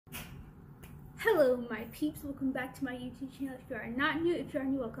Hello my peeps, welcome back to my YouTube channel. If you are not new, if you are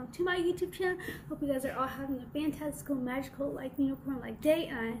new, welcome to my YouTube channel. Hope you guys are all having a fantastical, magical, like unicorn like day,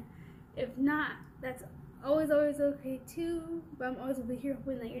 and if not, that's always okay too, but I'm always over here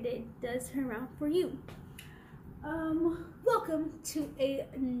hoping that your day does turn around for you. Welcome to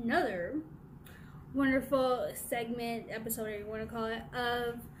another wonderful segment, episode, whatever you want to call it,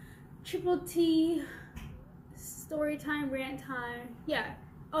 of Triple T story time, rant time,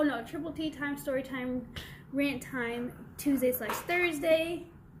 Triple T time, story time, rant time, Tuesday/Thursday.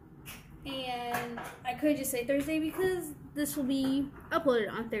 And I could just say Thursday because this will be uploaded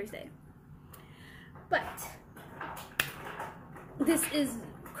on Thursday. But this is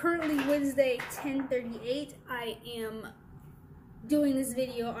currently Wednesday, 10:38. I am doing this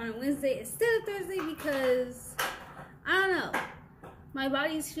video on a Wednesday instead of Thursday because, I don't know, my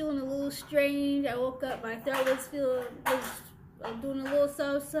body's feeling a little strange. I woke up, my throat was doing a little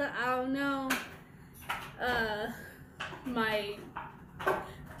salsa. I don't know. I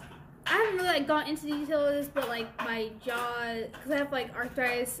haven't really gone into detail of this, but my jaw, because I have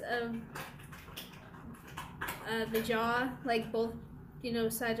arthritis of the jaw, both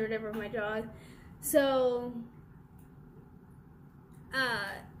sides or whatever of my jaw. So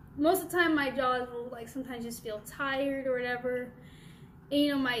most of the time my jaws will sometimes just feel tired or whatever.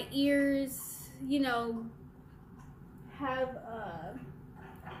 And my ears, have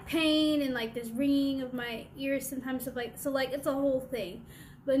pain and this ringing of my ears sometimes, so it's a whole thing.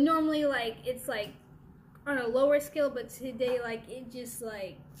 But normally it's on a lower scale, but today it just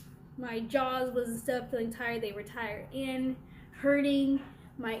my jaws was instead of feeling tired, they were tired and hurting.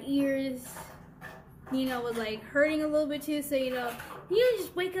 My ears was hurting a little bit too. So you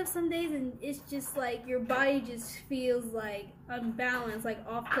just wake up some days and it's just your body just feels unbalanced,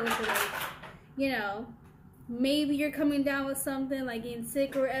 off kilter, maybe you're coming down with something getting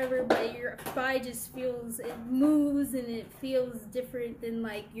sick or whatever, but your body just feels, it moves and it feels different than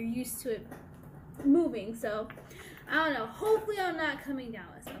you're used to it moving. So I don't know, hopefully I'm not coming down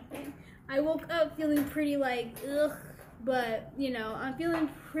with something. I woke up feeling pretty ugh, but I'm feeling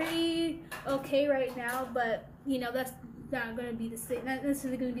pretty okay right now, but that's not going to be the same, not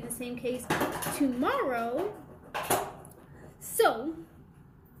necessarily going to be the same case tomorrow. So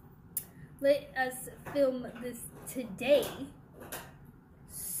let us film this today,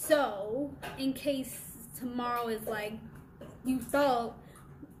 so in case tomorrow is you thought,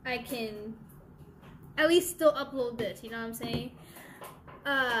 I can at least still upload this, you know what I'm saying?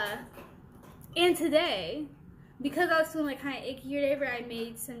 And today, because I was feeling kind of icky or whatever, I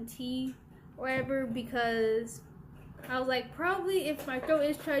made some tea or whatever, because I was probably if my throat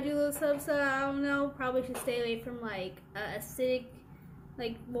is trying to do a little stuff, I don't know, probably should stay away from acidic,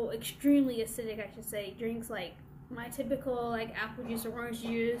 extremely acidic, I should say, drinks my typical apple juice or orange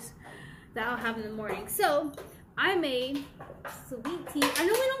juice that I'll have in the morning. So I made sweet tea. I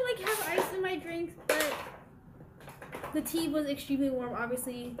know I don't have ice in my drinks, but the tea was extremely warm,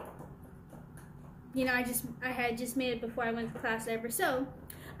 obviously. I had just made it before I went to class ever. So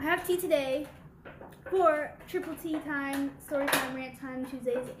I have tea today for Triple T time, story time, rant time,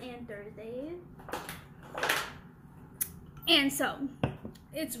 Tuesdays and Thursdays. And so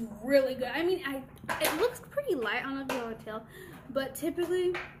it's really good. I mean, it looks pretty light. I don't know if you can tell, but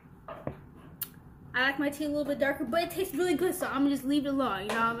typically I like my tea a little bit darker, but it tastes really good, so I'm gonna just leave it alone. You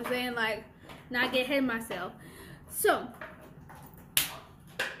know what I'm saying? Not get ahead of myself. So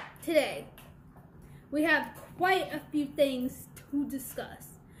today we have quite a few things to discuss.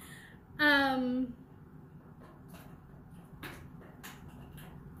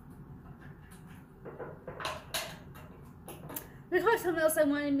 There's probably something else I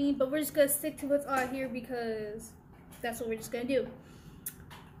wanted to mean, but we're just going to stick to what's on here because that's what we're just going to do.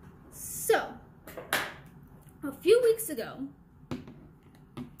 So, a few weeks ago,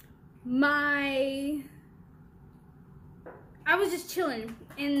 I was just chilling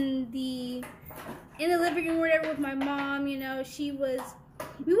in the living room or whatever with my mom. We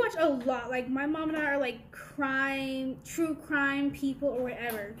watch a lot. My mom and I are true crime people or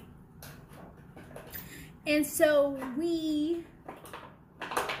whatever. And so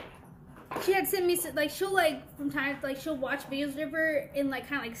she had sent me, she'll from time to she'll watch videos of her and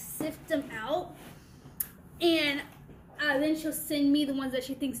kind of sift them out, and then she'll send me the ones that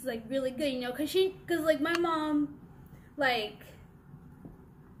she thinks is really good, because my mom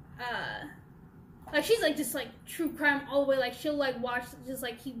she's just true crime all the way, she'll watch, just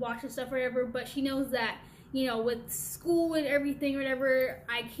keep watching stuff or whatever, but she knows that with school and everything or whatever,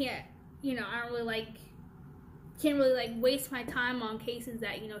 I can't, I don't really can't really waste my time on cases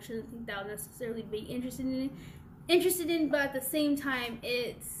that she doesn't think that I'll necessarily be interested in, but at the same time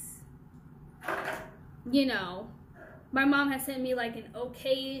it's you know, my mom has sent me like an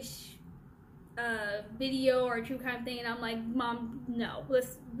okayish video or a true crime thing, and I'm like, Mom, no,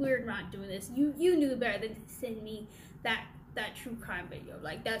 we're not doing this. You knew better than to send me that true crime video.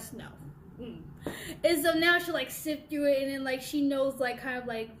 Like, that's no. And so now she'll like sift through it, and then like she knows like kind of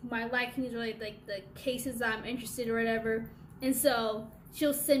like my likings or like the cases I'm interested or whatever, and so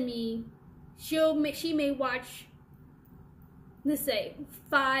she'll send me. She may watch, let's say,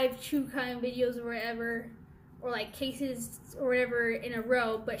 5 true crime videos or whatever, or like cases or whatever in a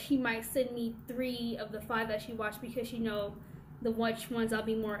row, but she might send me 3 of the 5 that she watched because she know which ones I'll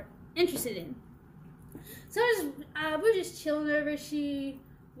be more interested in. So we're just chilling over. She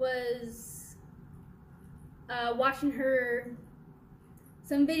was watching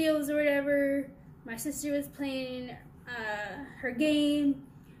some videos or whatever. My sister was playing her game,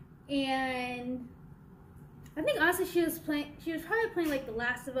 and I think honestly she was probably playing like The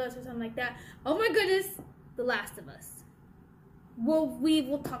Last of Us or something like that. Oh my goodness, The Last of Us.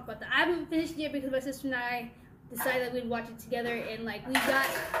 We'll talk about that. I haven't finished it yet because my sister and I decided that we'd watch it together, and like we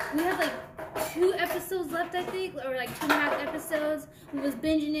have like 2 episodes left, I think, or like 2.5 episodes. We was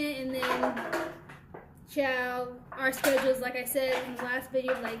binging it, and then our schedules, like I said in the last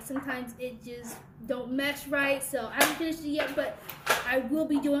video, like sometimes it just don't mesh right. So I haven't finished it yet, but I will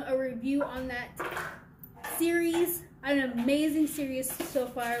be doing a review on that series. An amazing series so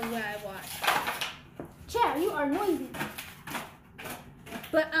far what I watched. Chad, you are noisy.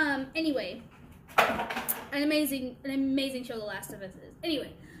 But anyway, an amazing show The Last of Us is.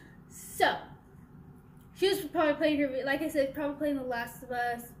 Anyway, so she was probably playing her, like I said, probably playing The Last of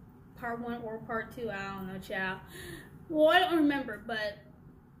Us Part 1 or Part 2. I don't know, child. Well, I don't remember, but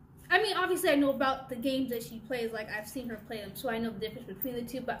I mean, obviously I know about the games that she plays. Like, I've seen her play them, so I know the difference between the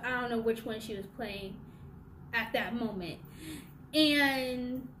 2, but I don't know which one she was playing at that moment.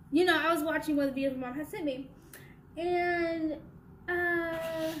 And, you know, I was watching one of the videos my mom had sent me, and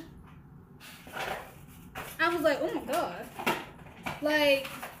I was like, oh my god. Like,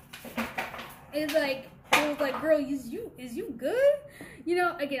 it was like, girl, is you good? You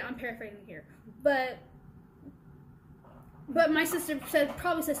know, again, I'm paraphrasing here, but my sister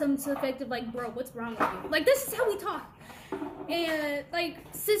probably said something to the effect of like, bro, what's wrong with you? Like, this is how we talk. And like,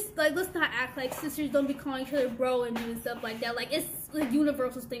 let's not act like sisters don't be calling each other bro and doing stuff like that. Like, it's a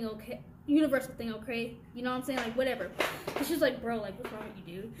universal thing, okay? You know what I'm saying? Like, whatever. It's just like, bro, like, what's wrong with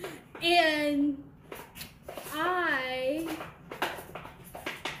you, dude? And I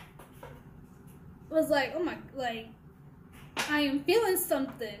was like, oh my, like, I am feeling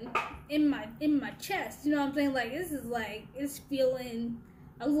something in my chest. You know what I'm saying? Like, this is like, it's feeling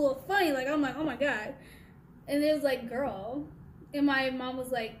a little funny. Like, I'm like, oh my god. And it was like, girl. And my mom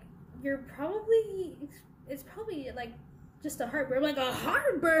was like, it's probably like just a heartburn. I'm like, a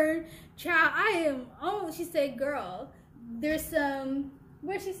heartburn? Child, she said, girl, there's some,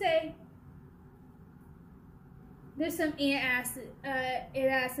 what did she say? There's some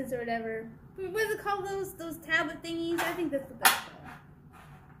antacids or whatever. What is it called, those tablet thingies? I think that's what that's called.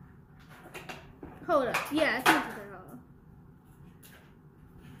 Hold up. Yeah, I think that's what they're called.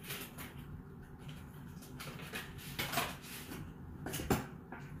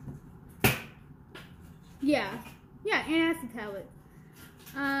 Yeah, antacid tablet.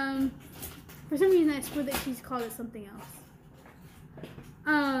 For some reason I swear that she's called it something else.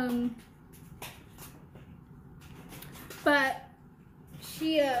 But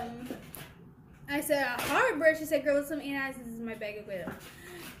she, I said, a heartburn. She said, girl, with some antacids in my bag of widow.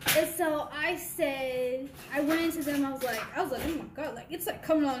 And so I went into them, I was like, oh my god, like, it's like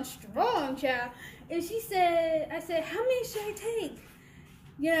coming on strong, child. And I said, how many should I take?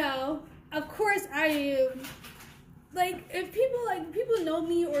 You know, of course I am. Like, if people know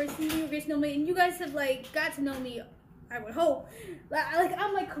me or see me or get to know me, and you guys have like got to know me, I would hope.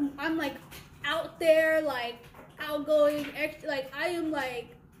 I'm like out there, like outgoing, extra. Like, I am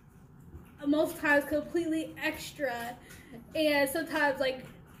like most times completely extra, and sometimes like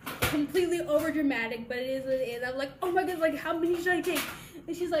completely over dramatic. But it is what it is. I'm like, oh my god, like, how many should I take?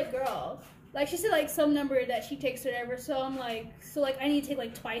 And she's like, girl. Like, she said, like, some number that she takes or whatever, so I'm like, I need to take,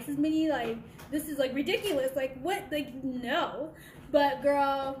 like, twice as many, like, this is, like, ridiculous, like, what, like, no, but,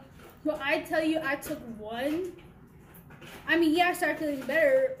 girl, well, I tell you, I took one, I mean, yeah, I started feeling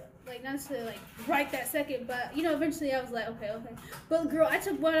better, like, not necessarily, like, right that second, but, you know, eventually I was like, okay, but, girl, I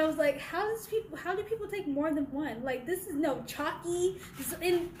took one, I was like, how do people take more than one? Like, this is, no, chalky,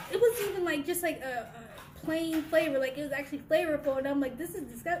 and it wasn't even, like, just, like, a plain flavor, like, it was actually flavorful, and I'm like, this is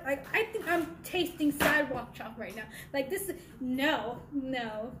disgusting. Like, I think I'm tasting sidewalk chalk right now. Like, this is, no,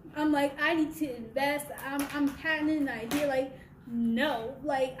 I'm like, I need to invest. I'm patenting an idea, like, no.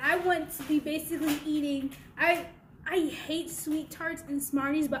 Like, I want to be basically eating, I hate sweet tarts and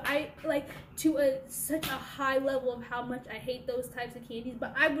Smarties, but I like to such a high level of how much I hate those types of candies.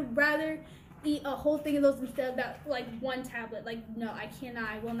 But I would rather eat a whole thing of those instead of that like one tablet. Like, no, I cannot.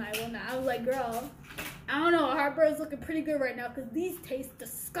 I will not. I was like, girl, I don't know. Heartburn's looking pretty good right now because these taste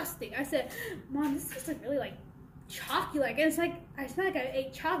disgusting. I said, Mom, this tastes like really like chalky. Like, and it's not like I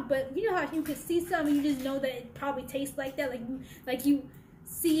ate chalk, but you know how you can see something, you just know that it probably tastes like that. Like you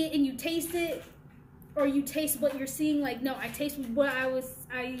see it and you taste it. Or you taste what you're seeing. Like, no, I taste what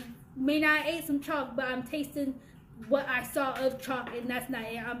I may not ate some chalk, but I'm tasting what I saw of chalk, and that's not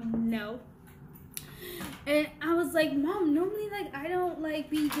it. No. And I was like, Mom, normally, like, I don't, like,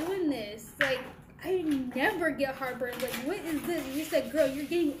 be doing this. Like, I never get heartburn. Like, what is this? And you said, girl, you're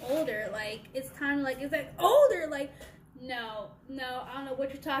getting older. Like, it's time, like, it's like older. Like, no, I don't know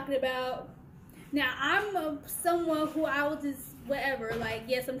what you're talking about. Now, I'm someone who I will just, whatever, like,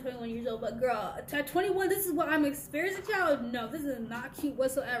 yes, I'm 21 years old, but girl, at 21, this is what I'm experiencing, child? No, this is not cute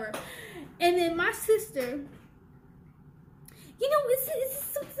whatsoever. And then my sister, you know, it's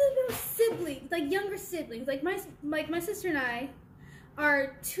something about siblings, like younger siblings. Like my sister and I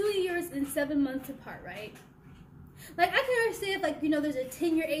are 2 years and 7 months apart, right? Like, I can understand, like, you know, there's a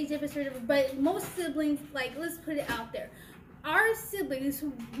 10-year age difference or whatever, but most siblings, like, let's put it out there. Our siblings,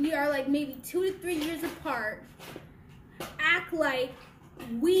 who we are like maybe 2 to 3 years apart, act like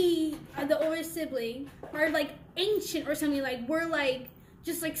we, the older sibling, are like ancient or something. Like, we're like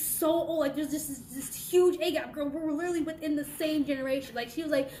just like so old. Like, there's just this huge age gap. Girl, we're literally within the same generation. Like, she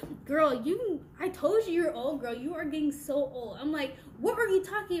was like, girl, I told you you're old, girl. You are getting so old. I'm like, what are you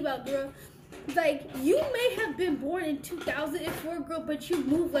talking about, girl? Like, you may have been born in 2004, girl, but you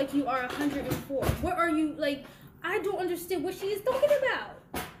move like you are 104. What are you, like, I don't understand what she is talking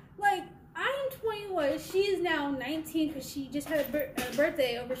about. Like, I am 21. She is now 19 because she just had a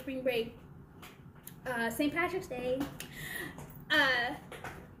birthday over spring break. St. Patrick's Day.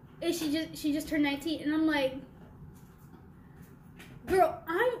 And she just turned 19. And I'm like, girl,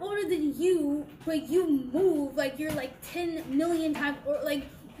 I'm older than you, but you move like you're like 10 million times, or like,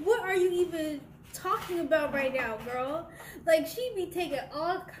 what are you even talking about right now, girl? Like, she be taking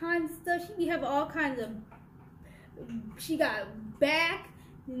all kinds of stuff. She be having all kinds of, she got back,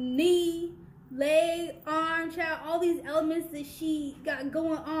 knee, leg, arm, child, all these elements that she got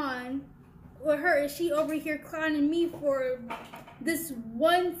going on with her. And she over here clowning me for this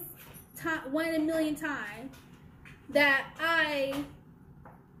one in a million times that I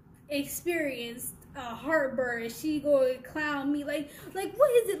experienced a heartburn. And she go and clown me. Like,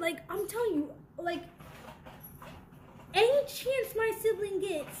 what is it? Like, I'm telling you, like, any chance my sibling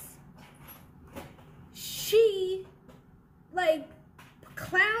gets, she, like,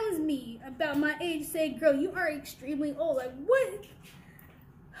 clowns me about my age, saying, girl, you are extremely old. Like, what?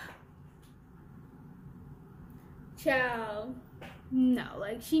 Child, no.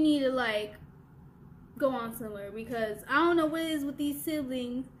 Like, she need to, like, go on somewhere, because I don't know what it is with these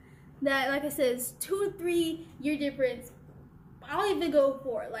siblings that, like I said, it's 2 or 3 year difference. I'll even go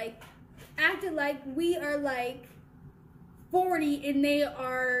for it. Like, acting like we are, like, 40 and they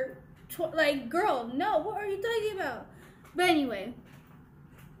are like, girl, no, what are you talking about? But anyway,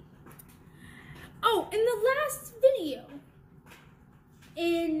 oh, in the last video,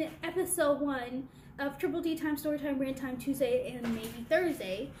 in episode 1 of Triple D Time Storytime Rant Time Tuesday and maybe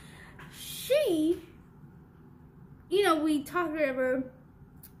Thursday, she, you know, we talked whatever.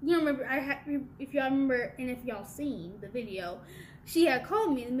 You remember, if y'all remember, and if y'all seen the video, she had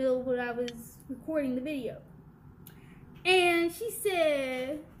called me in the middle of when I was recording the video, and she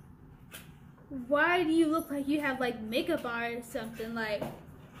said, why do you look like you have, like, makeup on or something? Like,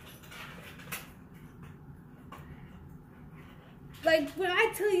 when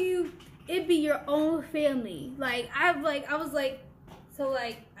I tell you, it be your own family. Like, I was like, so,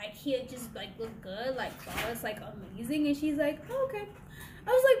 like, I can't just, like, look good, like, flawless, like, amazing? And she's like, oh, okay. I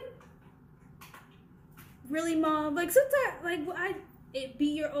was like, really, Mom? Like, sometimes, like, it be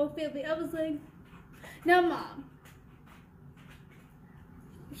your own family. I was like, now, Mom,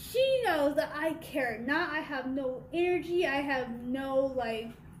 she knows that I care not. I have no energy. I have no, like,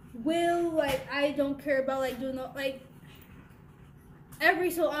 will. Like, I don't care about, like, doing, like, every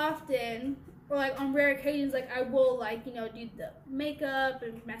so often, or, like, on rare occasions, like, I will, like, you know, do the makeup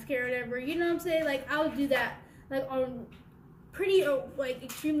and mascara or whatever. You know what I'm saying? Like, I would do that, like, on pretty, like,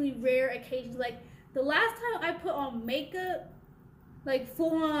 extremely rare occasions. Like, the last time I put on makeup, like,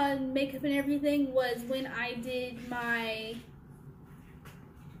 full-on makeup and everything, was when I did my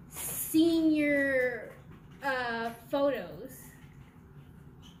senior photos.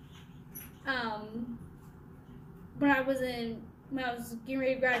 When I was in when I was getting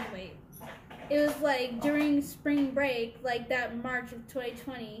ready to graduate. It was like during spring break, like that March of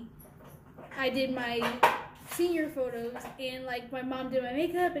 2020, I did my senior photos, and like my mom did my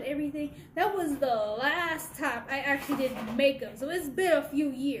makeup and everything. That was the last time I actually did makeup, so it's been a few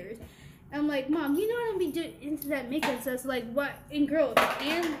years. I'm like, Mom, you know I don't be into that makeup stuff. So like, what? And girls,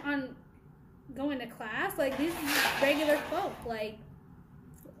 and on going to class, like these are regular folk. Like,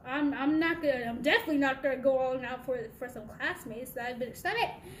 I'm definitely not gonna go all out for some classmates that I've been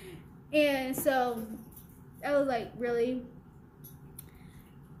studying. And so I was like, really?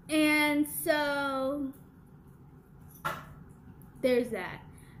 And so there's that.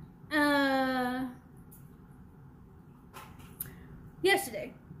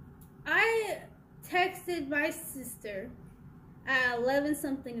 Yesterday, I texted my sister at 11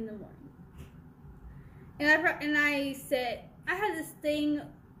 something in the morning. And I said, I had this thing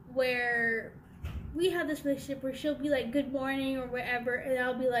where we have this relationship where she'll be like, good morning or whatever, and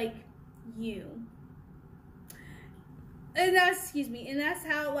I'll be like, you. And that's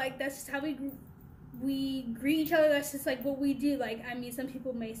how, like, that's just how we greet each other. That's just like what we do. Like, I mean, some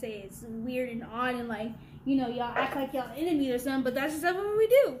people may say it's weird and odd and like, you know, y'all act like y'all enemies or something, but that's just what we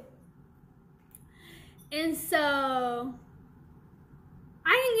do. And so I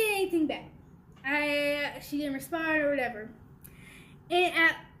didn't get anything back. She didn't respond or whatever. And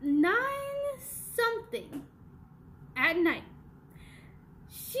at 9 something at night,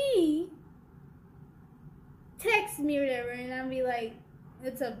 she texts me or whatever, and I'll be like,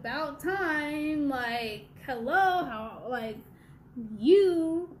 it's about time, like, hello, how, like,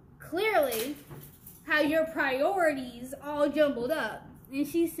 you clearly have your priorities all jumbled up. And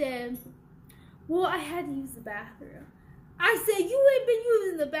she said, well, I had to use the bathroom. I said, you ain't been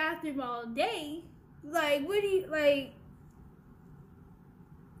using the bathroom all day. Like, what do you, like,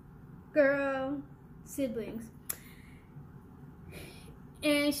 girl, siblings.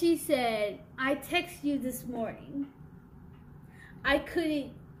 And she said, I texted you this morning. I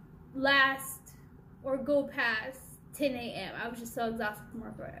couldn't last or go past 10 a.m. I was just so exhausted from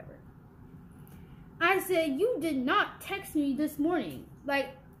work or whatever. I said, you did not text me this morning. Like,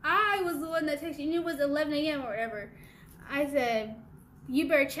 I was the one that texted you, and it was 11 a.m. or whatever. I said, you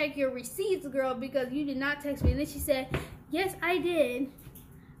better check your receipts, girl, because you did not text me. And then she said, yes, I did.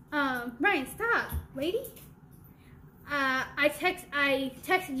 Ryan, stop, lady. I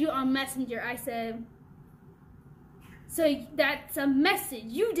texted you on Messenger. I said, so that's a message.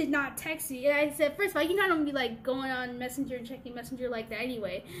 You did not text me. And I said, first of all, you're not gonna be like going on Messenger and checking Messenger like that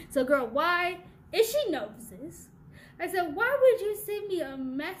anyway. So girl, why? And she knows this. I said, why would you send me a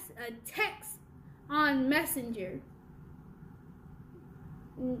text on Messenger?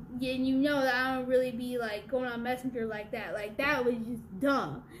 And you know that I don't really be like going on Messenger like that. Like, that was just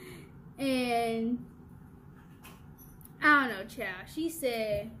dumb. And I don't know, child. She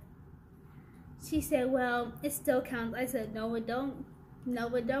said, well, it still counts. I said, no, it don't. No,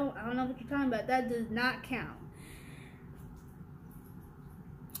 it don't. I don't know what you're talking about. That does not count.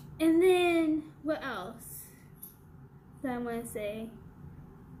 And then, what else that I want to say?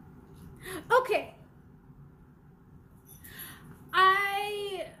 Okay.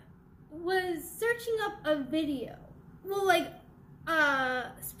 I was searching up a video. Well, like, a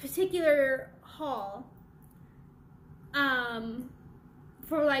particular haul.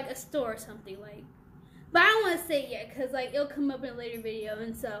 For like a store or something, like, but I don't want to say it yet because like it'll come up in a later video,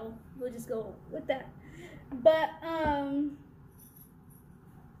 and so we'll just go with that. But I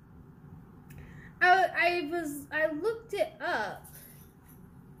looked it up,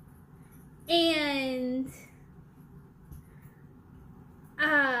 and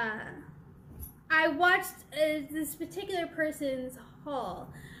I watched this particular person's haul.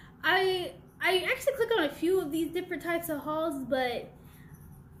 I actually clicked on a few of these different types of hauls, but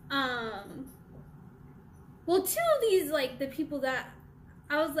well, two of these, like, the people that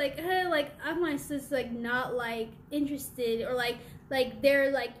I was like, hey, like, I'm just like not like interested, or like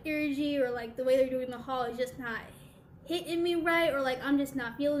their like energy or like the way they're doing the haul is just not hitting me right, or like I'm just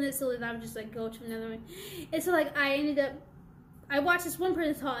not feeling it, so then I'm just like go to another one. And so like I watched this one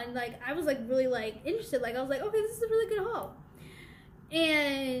person's haul, and like I was like really like interested, like I was like, okay, this is a really good haul.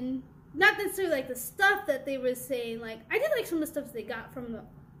 And not necessarily like the stuff that they were saying, like I did like some of the stuff they got from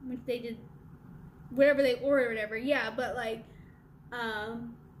when they did whatever they ordered or whatever, yeah, but like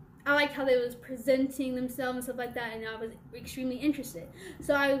I liked how they was presenting themselves and stuff like that, and I was extremely interested.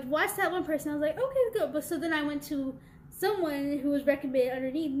 So I watched that one person, I was like, okay, good. But so then I went to someone who was recommended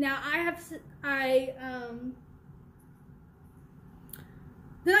underneath. Now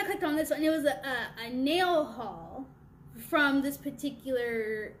then I clicked on this one, and it was a nail haul from this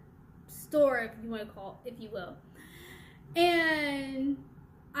particular store, if you want to call it, if you will. And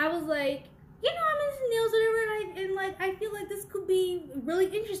I was like, you know, I'm into nails, whatever, and like I feel like this could be really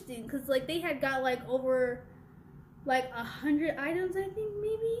interesting because like they had got like over like 100 items, I think,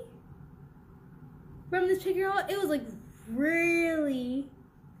 maybe from this figure haul. It was like really,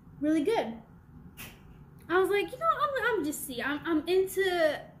 really good. I was like, you know, I'm just I'm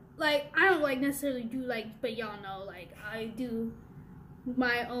into, like, I don't like necessarily do like, but y'all know, like I do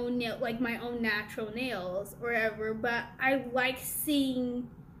my own nail, like my own natural nails or whatever, but I like seeing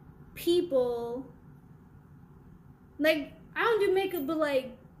people, like, I don't do makeup, but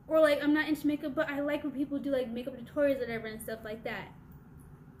like, or like I'm not into makeup, but I like when people do like makeup tutorials or whatever and stuff like that.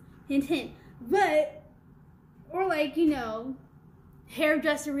 Hint, hint. But, or like, you know,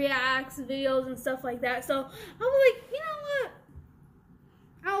 hairdresser reacts videos and stuff like that. So I was like, you know what?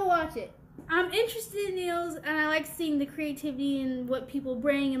 I'll watch it. I'm interested in nails, and I like seeing the creativity and what people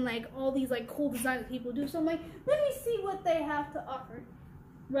bring and like all these like cool designs that people do. So I'm like, let me see what they have to offer.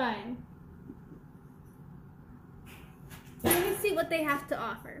 Ryan. Let me see what they have to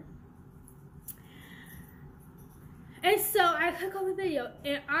offer. And so I click on the video,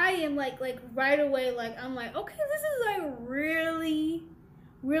 and I am like right away, like I'm like, okay, this is like really,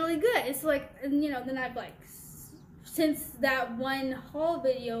 really good. It's like, and you know, then I've like, since that one haul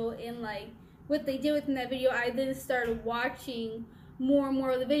video and like what they did within that video, I then started watching more and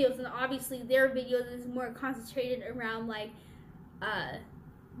more of the videos, and obviously their videos is more concentrated around like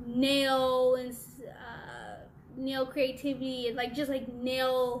nail and nail creativity and like just like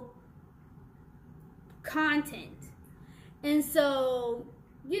nail content. And so,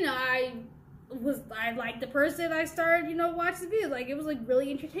 you know, I liked the person. I started, you know, watching the videos. Like, it was like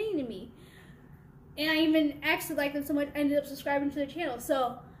really entertaining to me. And I even actually liked them so much, I ended up subscribing to their channel.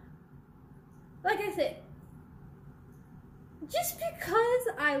 So, like I said, just because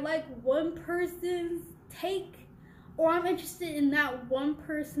I like one person's take, or I'm interested in that one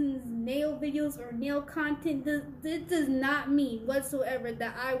person's nail videos or nail content, this does not mean whatsoever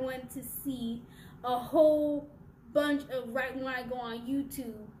that I want to see a whole bunch of, right when I go on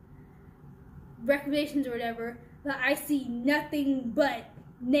YouTube recommendations or whatever, that I see nothing but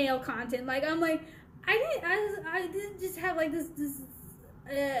nail content. Like, I'm like, I didn't just have like this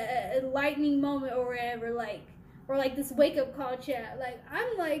enlightening moment or whatever, like, or like this wake up call chat. Like,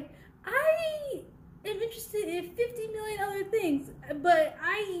 I'm like, I am interested in 50 million other things, but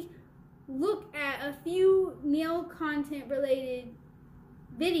I look at a few nail content related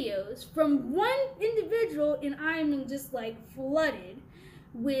videos from one individual, and I'm just like flooded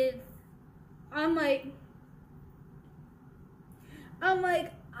with, I'm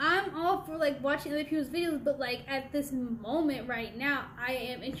all for like watching other people's videos, but like at this moment right now, I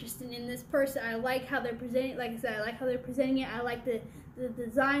am interested in this person. I like how they're presenting, like I said, I like how they're presenting it. I like the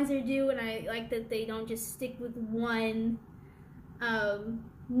designs they do, and I like that they don't just stick with one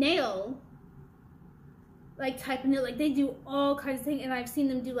nail, like type of nail. Like, they do all kinds of things, and I've seen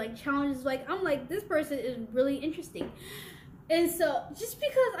them do like challenges. Like, I'm like, this person is really interesting. And so just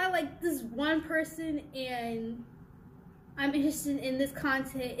because I like this one person and I'm interested in this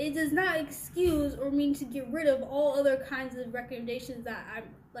content, it does not excuse or mean to get rid of all other kinds of recommendations that I'm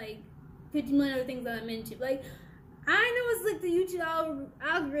like 50 million other things that I'm into. Like, I know it's like the YouTube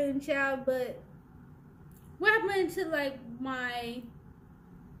algorithm, child, but what happened to like my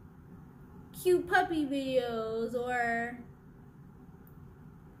cute puppy videos or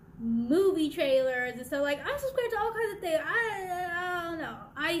movie trailers and stuff? Like, I'm subscribed to all kinds of things. I don't know.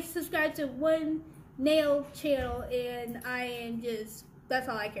 I subscribe to one nail channel, and I am just, that's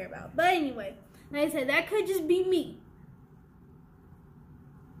all I care about. But anyway, like I said, that could just be me.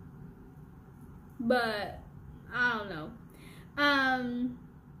 But I don't know.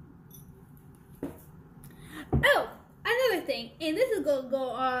 Oh, another thing, and this is gonna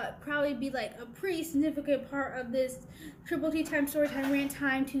go probably be like a pretty significant part of this Triple T Time Storytime Rant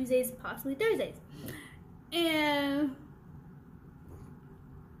Time Tuesdays, possibly Thursdays. And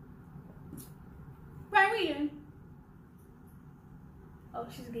Brian, what are you doing? Oh,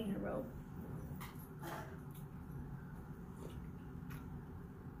 she's getting her robe.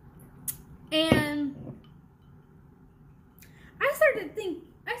 And I started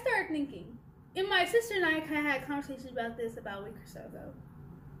thinking, and my sister and I kind of had conversations about this about a week or so ago.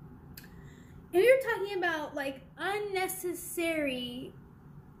 And we were talking about like unnecessary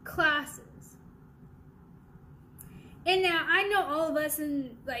classes. And now I know all of us,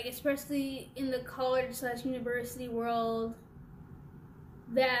 in like, especially in the college/university world,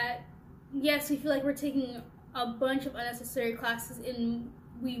 that yes, we feel like we're taking a bunch of unnecessary classes, and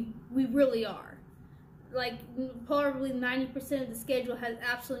we really are. like probably 90% of the schedule has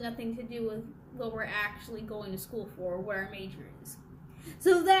absolutely nothing to do with what we're actually going to school for, or what our major is.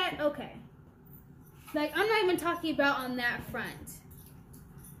 So that, okay. Like, I'm not even talking about on that front.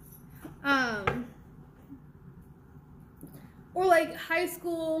 Or like high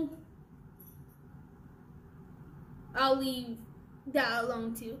school, I'll leave that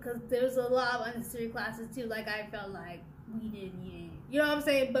alone too, because there's a lot of unnecessary classes too. Like, I felt like we didn't need it. You know what I'm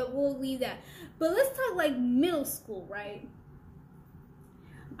saying? But we'll leave that. But let's talk like middle school, right?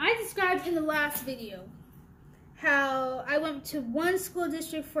 I described in the last video how I went to one school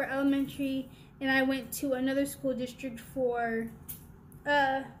district for elementary, and I went to another school district for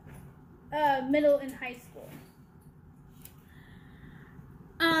middle and high school.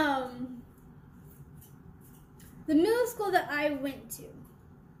 The middle school that I went to.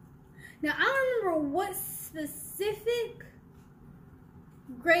 Now, I don't remember what specific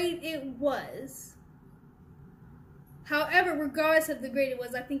grade it was. However, regardless of the grade it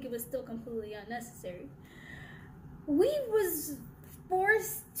was, I think it was still completely unnecessary. We was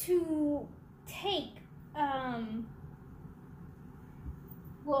forced to take,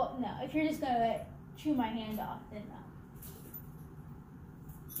 well, no, if you're just gonna chew my hand off, then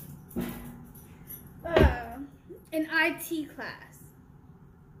no. An IT class.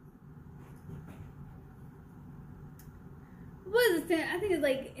 What is it? I think it's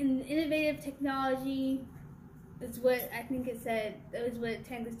like in innovative technology. Is what I think it said. That was what it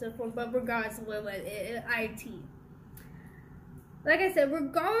technically stood for. But regardless of what it was, IT. Like I said,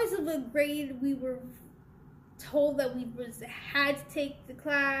 regardless of the grade, we were told that we had to take the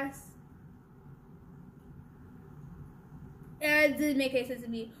class. And it didn't make any sense to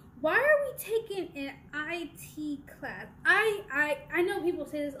me. Why are we taking an IT class? I know people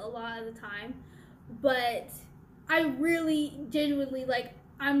say this a lot of the time, but I really genuinely, like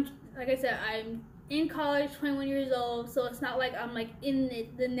I said, I'm in college, 21 years old, so it's not like I'm like in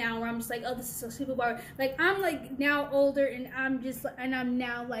the now where I'm just like, oh, this is so super boring. Like, I'm like now older, and I'm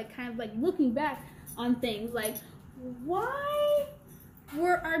now like kind of like looking back on things like, why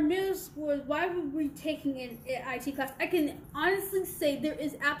were our middle schoolers, why were we taking an IT class? I can honestly say there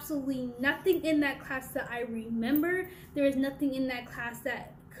is absolutely nothing in that class that I remember. There is nothing in that class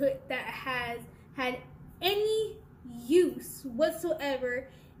that has had any use whatsoever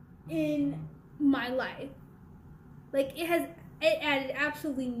in my life. Like, it added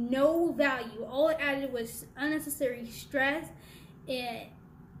absolutely no value. All it added was unnecessary stress and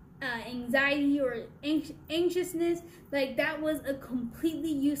anxiety or anxiousness. Like, that was a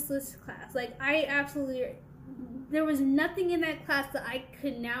completely useless class. Like, there was nothing in that class that I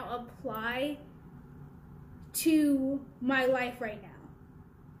could now apply to my life right now.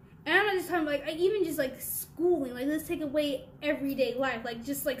 And I'm not just talking like, even just like schooling. Like, let's take away everyday life. Like,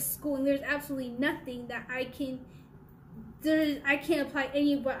 just like schooling, there's absolutely nothing that I can't apply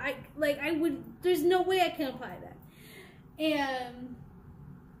any, but there's no way I can apply that. And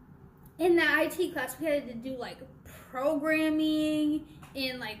in that IT class, we had to do like programming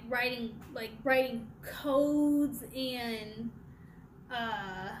and like writing codes and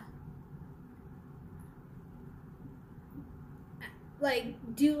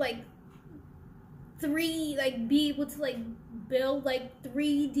be able to like build like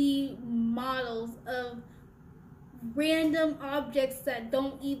 3D models of random objects that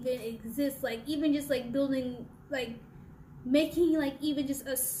don't even exist. Like, even just like building, like making like even just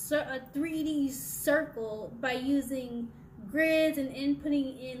a 3D circle by using grids and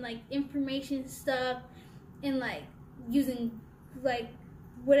inputting in like information stuff, and like using like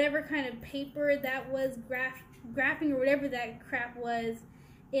whatever kind of paper that was, graphing or whatever that crap was,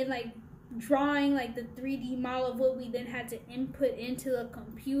 and like drawing like the 3D model of what we then had to input into the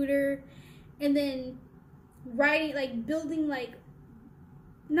computer, and then writing, like building like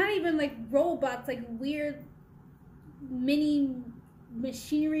not even like robots, like weird mini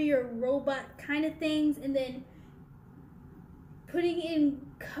machinery or robot kind of things, and then putting in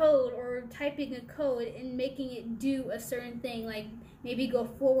code or typing a code and making it do a certain thing, like maybe go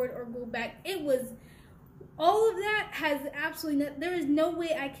forward or go back. It was, all of that has absolutely there is no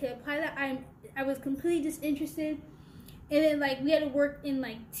way I could apply that. I was completely disinterested. And then like we had to work in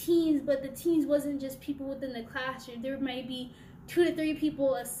like teams, but the teams wasn't just people within the classroom. There might be 2 to 3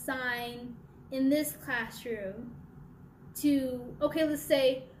 people assigned in this classroom to, okay, let's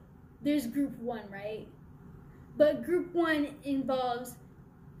say there's group 1, right? But group 1 involves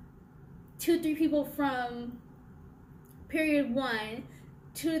 2 to 3 people from period 1,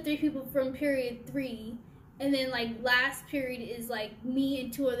 2 to 3 people from period 3, and then like last period is like me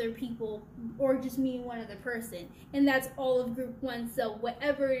and 2 other people, or just me and 1 other person, and that's all of group 1. So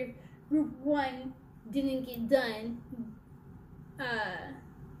whatever group 1 didn't get done,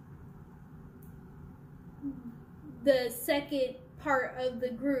 the second part of the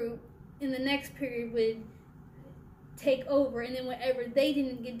group in the next period would take over, and then whatever they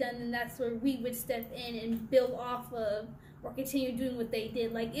didn't get done, then that's where we would step in and build off of or continue doing what they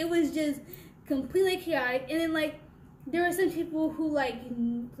did. Like, it was just completely chaotic. And then, like, there were some people who like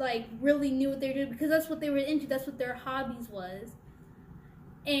really knew what they were doing because that's what they were into, that's what their hobbies was,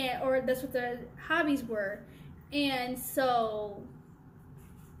 or that's what their hobbies were. And so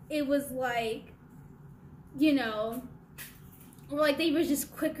it was like, you know, or like they were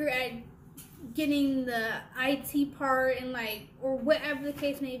just quicker at getting the IT part, and like, or whatever the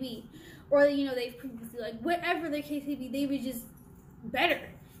case may be, or, you know, they've previously, like, whatever the case may be, they were just better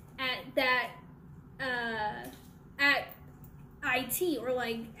at that, at IT, or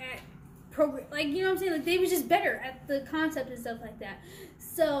like at program, like, you know what I'm saying, like, they were just better at the concept and stuff like that.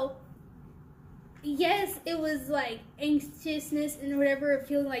 So yes, it was like anxiousness and whatever,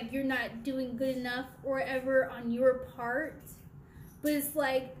 feeling like you're not doing good enough or whatever on your part, but it's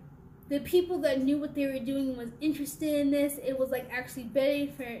like the people that knew what they were doing and was interested in this, it was like actually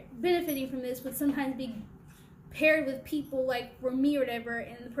benefiting from this, would sometimes be paired with people like for me or whatever,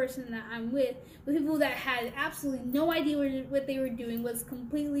 and the person that I'm with people that had absolutely no idea what they were doing, was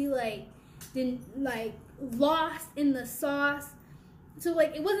completely like lost in the sauce. So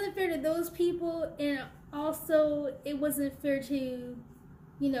like, it wasn't fair to those people, and also it wasn't fair to,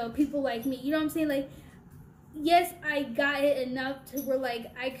 you know, people like me. You know what I'm saying? Like, yes, I got it enough to where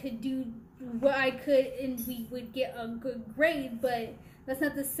like I could do what I could and we would get a good grade, but that's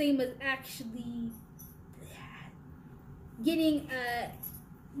not the same as actually getting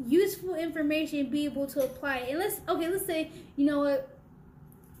useful information, be able to apply it. And let's say, you know what,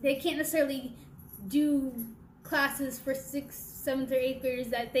 they can't necessarily do classes for 6th, 7th, or 8th graders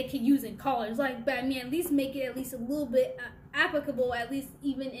that they could use in college. Like, but I mean, at least make it at least a little bit applicable, at least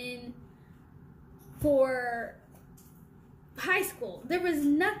even in for high school. There was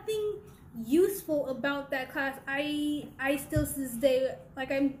nothing useful about that class. I still to this day,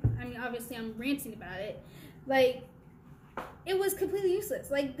 like, I mean, obviously I'm ranting about it. Like, it was completely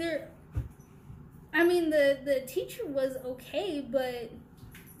useless. Like, the teacher was okay, but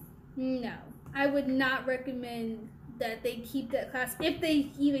no, I would not recommend that they keep that class. If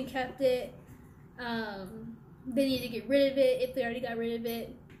they even kept it, they need to get rid of it. If they already got rid of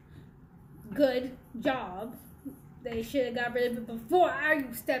it, good job. They should have got rid of it before I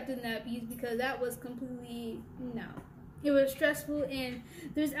stepped in that piece, because that was completely, no. It was stressful, and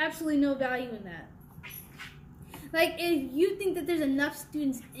there's absolutely no value in that. Like, if you think that there's enough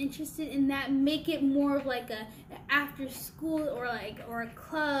students interested in that, make it more of like a after school or a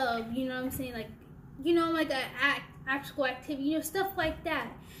club, you know what I'm saying? Like, you know, like a actual activity, you know, stuff like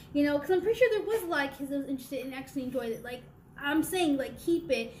that. You know, because I'm pretty sure there was a lot of kids that was interested and actually enjoyed it. Like, I'm saying, like, keep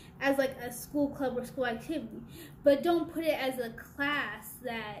it as like a school club or school activity, but don't put it as a class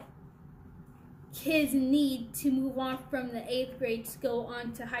that kids need to move on from the 8th grade to go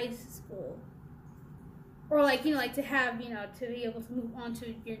on to high school. Or like, you know, like to have, you know, to be able to move on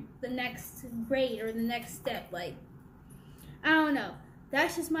to the next grade or the next step. Like, I don't know.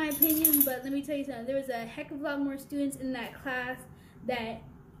 That's just my opinion, but let me tell you something. There was a heck of a lot more students in that class that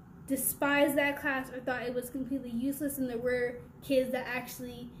despised that class or thought it was completely useless, and there were kids that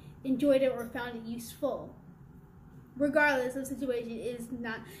actually enjoyed it or found it useful. Regardless of the situation, it is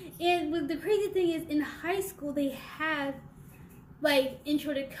not. And the crazy thing is, in high school, they have like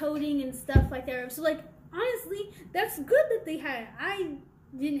intro to coding and stuff like that. So like, honestly, that's good that they had it. I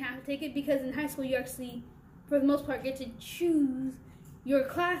didn't have to take it, because in high school you actually, for the most part, get to choose your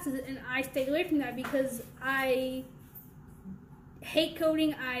classes, and I stayed away from that because I hate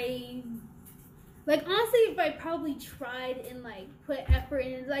coding. Like, honestly, if I probably tried and like put effort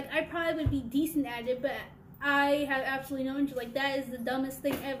in it, like, I probably would be decent at it, but I have absolutely no interest. Like, that is the dumbest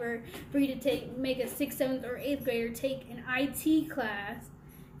thing ever for you to make a 6th, 7th, or 8th grader take an IT class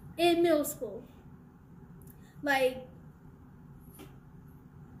in middle school. Like,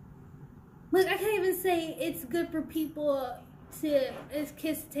 I can't even say it's good for people as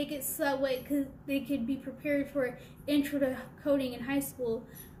kids to take it so that way, because they could be prepared for intro to coding in high school,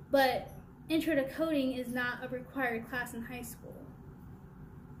 but intro to coding is not a required class in high school.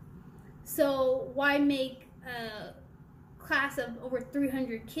 So why make a class of over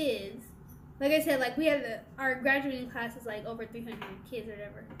 300 kids? Like I said, like, we had our graduating class is like over 300 kids or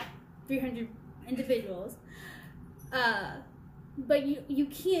whatever, 300 individuals. But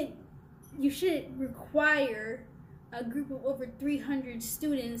you shouldn't require a group of over 300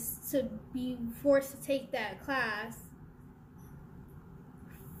 students to be forced to take that class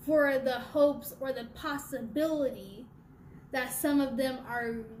for the hopes or the possibility that some of them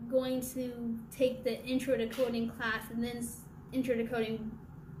are going to take the intro to coding class and then intro to coding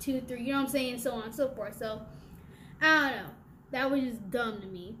 2, 3, you know what I'm saying, and so on and so forth. So I don't know. That was just dumb to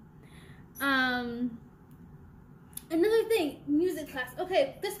me. Another thing, music class.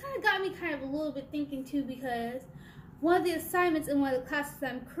 Okay, this kind of got me kind of a little bit thinking too, because one of the assignments in one of the classes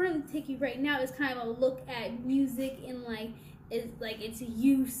that I'm currently taking right now is kind of a look at music and its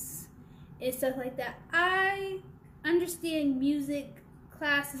use and stuff like that. I understand music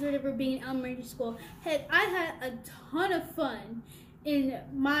classes or whatever being in elementary school. Heck, I had a ton of fun in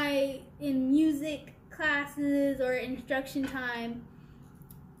music classes or instruction time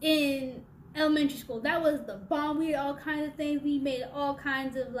in elementary school. That was the bomb. We did all kinds of things. We made all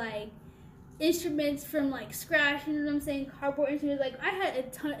kinds of instruments from scratch, you know what I'm saying, cardboard instruments. I had a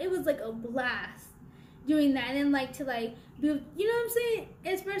ton. It was a blast doing that, and then to build, you know what I'm saying,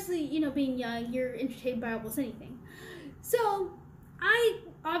 especially being young, you're entertained by almost anything. So I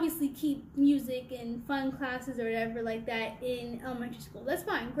obviously keep music and fun classes or whatever like that in elementary school. That's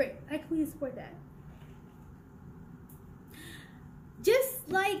fine, great. I completely support that. Just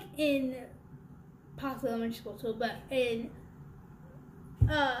like in possibly elementary school too, but in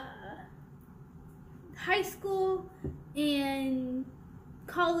high school and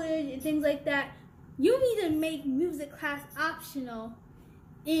college and things like that, you need to make music class optional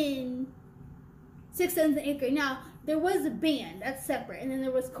in 6th, 7th, and 8th grade. Now, there was a band, that's separate, and then there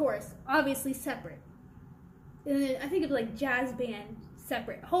was chorus, obviously separate. And then I think it was jazz band,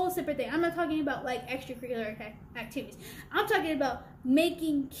 separate, whole separate thing. I'm not talking about extracurricular activities. I'm talking about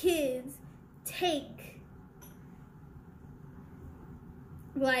making kids take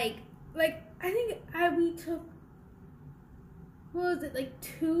I think we took, what was it,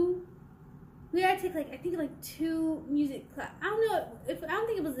 2? We had to take 2 music class. I don't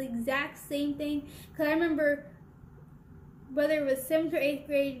think it was the exact same thing, because I remember whether it was 7th or 8th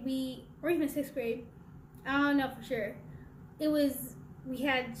grade, or even 6th grade, I don't know for sure. We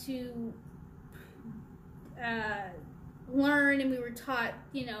had to learn, and we were taught,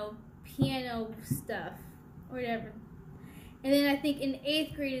 piano stuff or whatever. And then I think in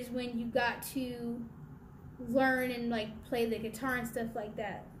 8th grade is when you got to learn and play the guitar and stuff like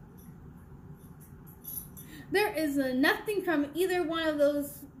that. There is nothing from either one of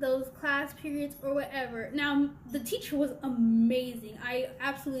those class periods or whatever. Now, the teacher was amazing. I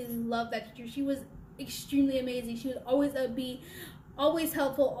absolutely love that teacher. She was extremely amazing. She was always upbeat, always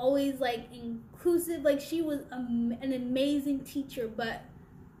helpful, always inclusive. She was an amazing teacher, but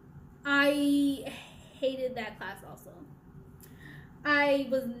I hated that class also. I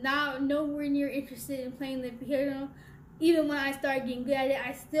was nowhere near interested in playing the piano. Even when I started getting good at it,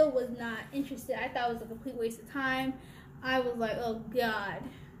 I still was not interested. I thought it was a complete waste of time. I was like, oh God,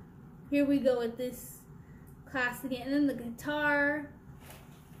 here we go with this class again. And then the guitar,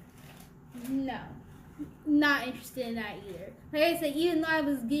 no, not interested in that either. Like I said, even though I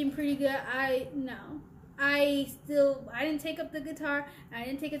was getting pretty good, I didn't take up the guitar. I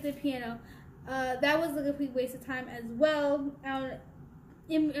didn't take up the piano. That was a complete waste of time as well.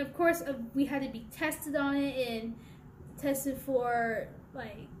 And of course, we had to be tested on it and tested for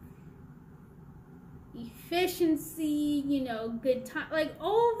efficiency, good time,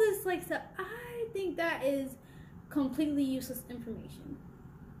 all this stuff. I think that is completely useless information.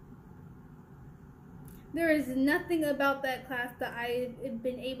 There is nothing about that class that I've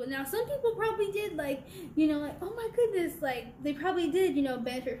been able. Now, some people probably did, oh my goodness, they probably did,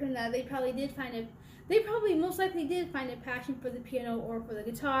 benefit from that. They probably most likely did find a passion for the piano or for the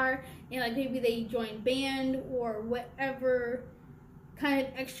guitar, and maybe they joined band or whatever kind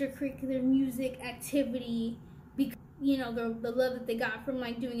of extracurricular music activity, because the love that they got from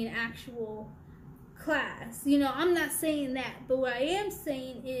doing an actual class. I'm not saying that, but what I am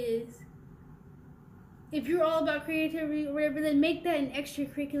saying is, if you're all about creativity or whatever, then make that an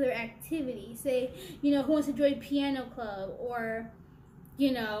extracurricular activity. Say, who wants to join piano club, or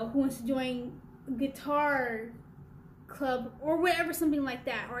who wants to join guitar club or whatever, something like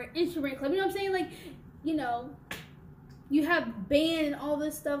that, or an instrument club. You know what I'm saying? You have band and all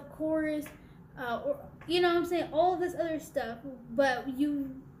this stuff, chorus, or all this other stuff. But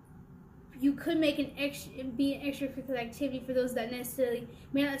you could make an extracurricular activity for those that may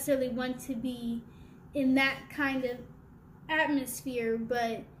not necessarily want to be in that kind of atmosphere,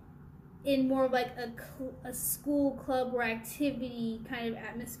 but in more of a school club or activity kind of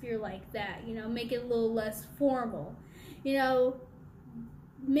atmosphere like that. Make it a little less formal.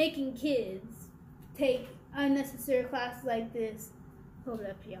 Making kids take unnecessary classes like this. Hold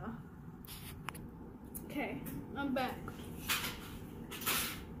up, y'all. Okay, I'm back.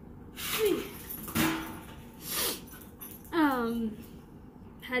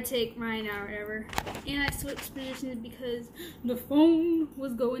 Had to take Ryan out or whatever, and I switched positions because the phone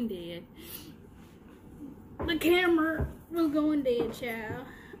was going dead. The camera was going dead, child.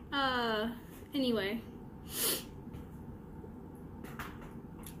 Anyway.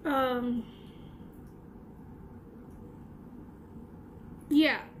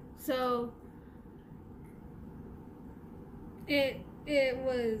 Yeah, so it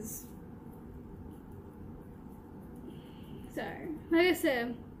was, sorry, like I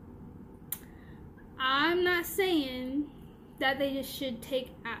said, I'm not saying that they just should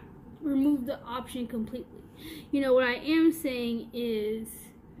remove the option completely. You know, what I am saying is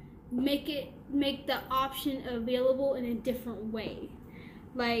make the option available in a different way.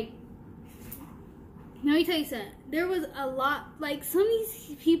 Like, let me tell you something. There was a lot, like, some of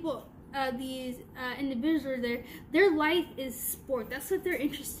these people, these individuals, their life is sport. That's what they're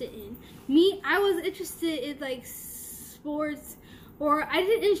interested in. Me, I was interested in, like, sports, or I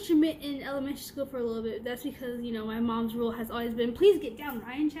did instrument in elementary school for a little bit. That's because, you know, my mom's rule has always been, please get down,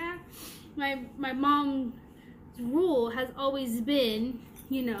 Ryan, child. My mom's rule has always been,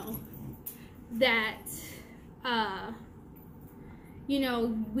 you know, that, you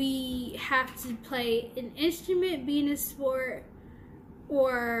know, we have to play an instrument, be in a sport,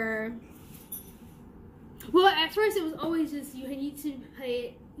 or, well, at first it was always just you need to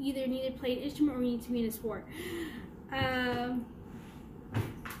play, either need to play an instrument or you need to be in a sport. I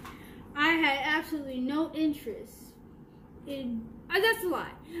had absolutely no interest in, that's a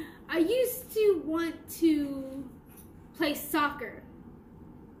lie. I used to want to play soccer.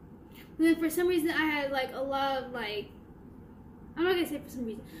 And then for some reason I had like a lot of like, I'm not gonna say for some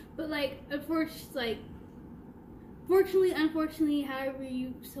reason, but like unfortunately, however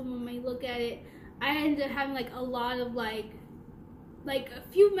someone may look at it, I ended up having like a lot of like a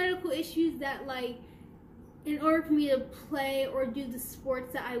few medical issues that, like, in order for me to play or do the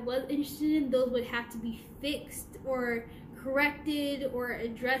sports that I was interested in, those would have to be fixed or corrected or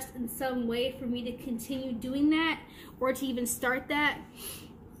addressed in some way for me to continue doing that or to even start that.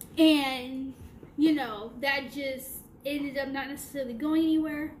 And, you know, that just ended up not necessarily going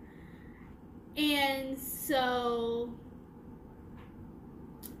anywhere. And so,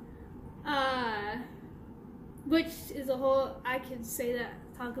 which is a whole, I can say that,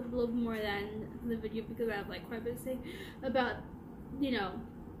 talk a little bit more of that in the video because I have like quite a bit to say about, you know,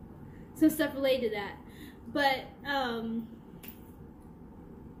 some stuff related to that. But,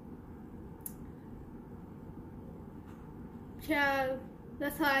 child,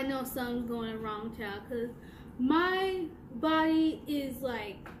 that's how I know something's going wrong, child, because my body is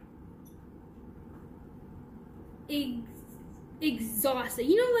like exhausted.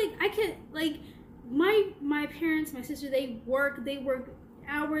 You know, like, I can't, like, my parents, my sister, they work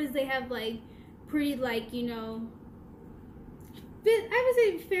hours. They have like pretty, like, you know, I would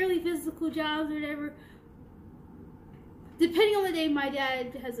say fairly physical jobs or whatever. Depending on the day, my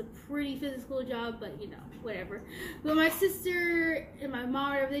dad has a pretty physical job, but, you know, whatever. But my sister and my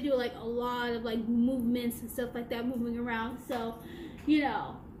mom, whatever, they do like a lot of like movements and stuff like that, moving around. So, you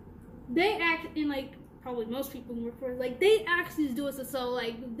know, they act in, like, probably most people work for, like, they actually do it. So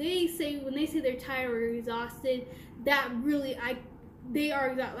like, when they say they're tired or exhausted, that really, they are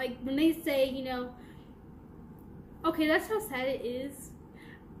exhausted. Like, when they say, you know, okay, that's how sad it is.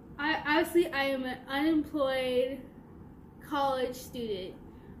 I am an unemployed college student,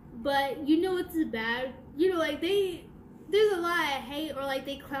 but you know what's bad? You know, like, there's a lot of hate, or like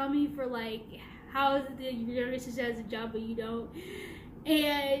they clown me for like, how is it that your younger sister has a job but you don't?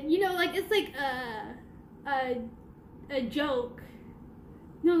 And, you know, like, it's like a joke.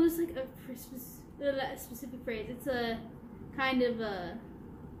 No, it's like a specific phrase. It's a kind of a,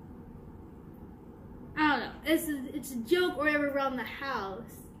 I don't know. It's a joke or whatever around the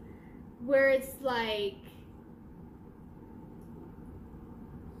house, where it's like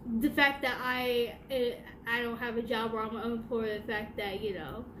the fact that I don't have a job or I'm unemployed. The fact that, you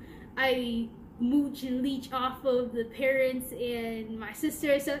know, I mooch and leech off of the parents and my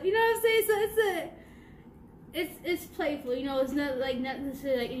sister. So, you know what I'm saying? So it's playful. You know, it's not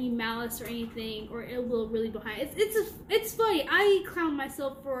necessarily like any malice or anything or ill will really behind it. It's funny. I clown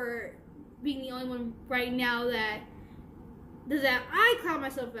myself for being the only one right now that does that. I clown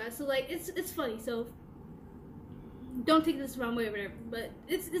myself for that. So, like, it's funny. So don't take this the wrong way or whatever. But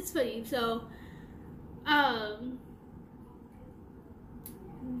it's funny. So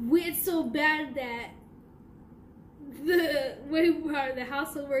it's so bad that the way the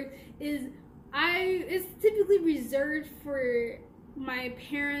household works is it's typically reserved for my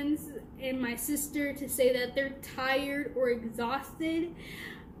parents and my sister to say that they're tired or exhausted.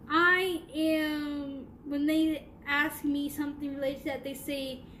 when they ask me something related to that, they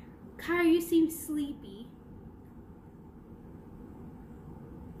say, Kyra, you seem sleepy.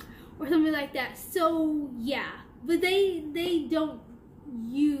 Or something like that. So, yeah. But they don't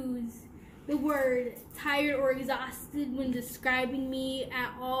use the word tired or exhausted when describing me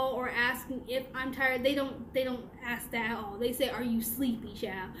at all, or asking if I'm tired. They don't ask that at all. They say, are you sleepy,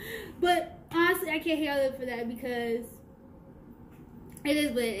 child? But honestly, I can't hate on them for that, because it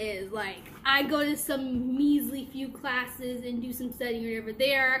is what it is. Like, I go to some measly few classes and do some studying or whatever.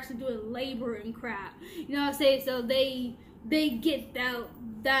 They are actually doing labor and crap. You know what I'm saying? So they get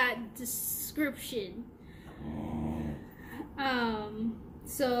that description.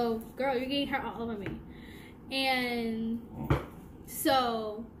 So, girl, you're getting hurt all over me. And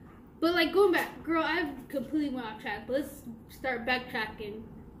so, but like, going back, girl, I've completely went off track. But let's start backtracking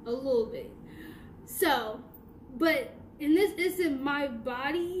a little bit. So, but in this instant, my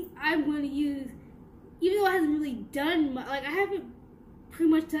body, I'm going to use, even though I haven't really done much, like, I haven't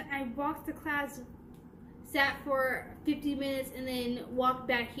pretty much done, I walked to class, sat for 50 minutes, and then walked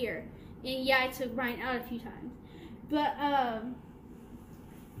back here. And yeah, I took Ryan out a few times. But,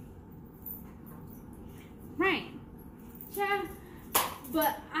 Ryan, yeah,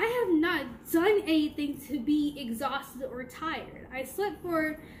 but I have not done anything to be exhausted or tired. I slept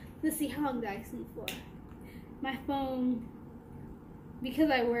for, let's see, how long did I sleep for? My phone, because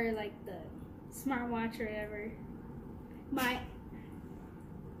I wear like the smartwatch or whatever, my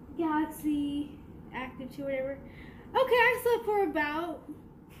Galaxy Active 2 or whatever. Okay, I slept for about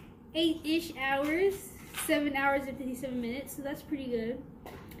 8-ish hours, 7 hours and 57 minutes, so that's pretty good.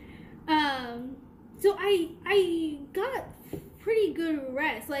 So I got pretty good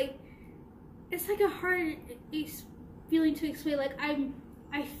rest. Like, it's like a hard feeling to explain. Like,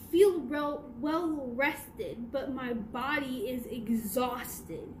 I feel well rested, but my body is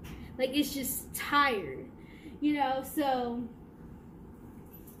exhausted. Like, it's just tired, you know. So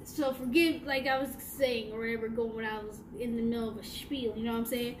forgive, like I was saying, or whatever, going when I was in the middle of a spiel, you know what I'm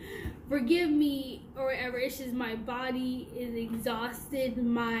saying? Forgive me, or whatever. It's just my body is exhausted.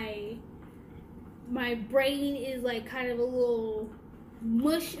 My brain is like kind of a little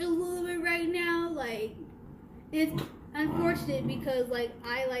mush a little bit right now. Like, it's unfortunate because like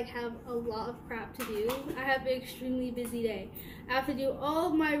I like have a lot of crap to do. I have an extremely busy day. I have to do all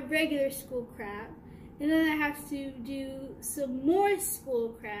of my regular school crap, and then I have to do some more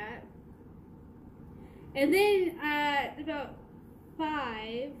school crap. And then at about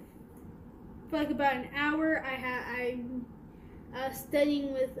 5, for like about an hour, I'm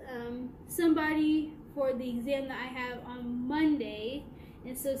studying with somebody for the exam that I have on Monday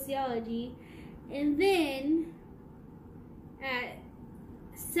in sociology. And then at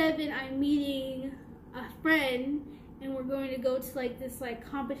 7, I'm meeting a friend, and we're going to go to like this like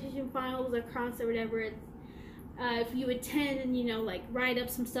competition finals or concert or whatever. It's, if you attend and, you know, like write up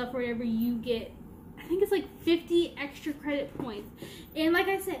some stuff or whatever, you get, I think it's like 50 extra credit points. And like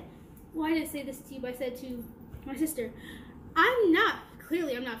I said, well, I didn't say this to you, but I said to my sister, I'm not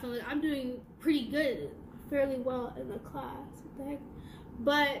feeling it. I'm doing pretty good, fairly well in the class. What the heck?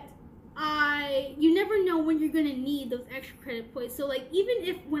 But you never know when you're gonna need those extra credit points. So like, even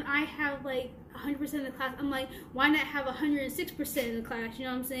if when I have like 100% in the class, I'm like, why not have 106% in the class? You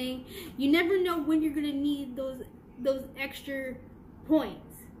know what I'm saying? You never know when you're gonna need those extra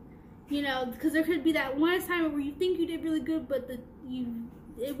points. You know, because there could be that one assignment where you think you did really good, but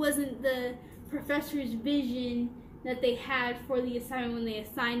it wasn't the professor's vision that they had for the assignment when they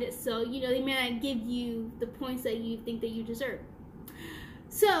assigned it. So, you know, they may not give you the points that you think that you deserve.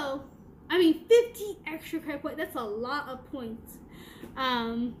 So, I mean, 50 extra credit points, that's a lot of points.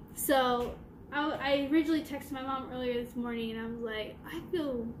 So, I originally texted my mom earlier this morning, and I was like, I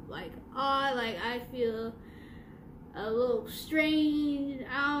feel like odd, like I feel a little strange.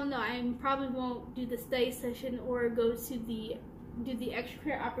 I don't know, I probably won't do the study session or go to do the extra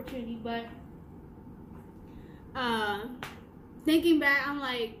credit opportunity, but thinking back, I'm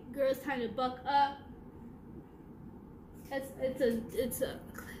like, girl, it's time to buck up. It's a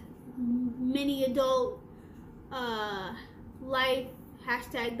mini adult life,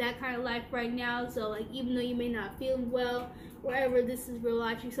 hashtag that kind of life right now. So like, even though you may not feel well, wherever, this is real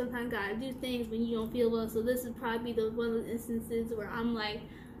life. You sometimes gotta do things when you don't feel well. So this is probably one of the instances where I'm like,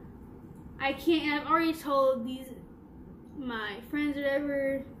 I can't. And I've already told my friends or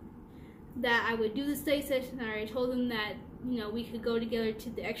whatever that I would do the study session. I already told them that, you know, we could go together to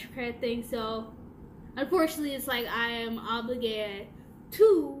the extra credit thing. So unfortunately, it's like I am obligated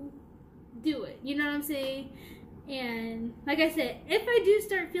to do it. You know what I'm saying? And like I said, if I do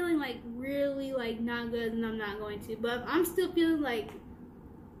start feeling like really like not good, then I'm not going to. But if I'm still feeling like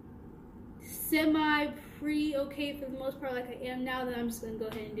semi pretty okay for the most part, like I am now, then I'm just gonna go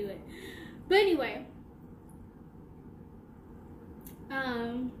ahead and do it. But anyway,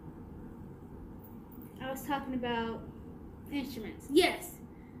 I was talking about instruments. Yes.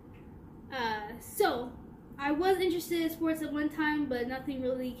 So I was interested in sports at one time, but nothing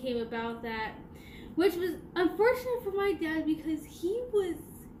really came about that, which was unfortunate for my dad because he was,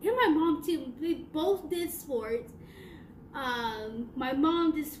 and my mom too, they both did sports. My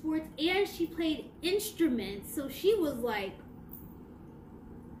mom did sports and she played instruments, so she was like,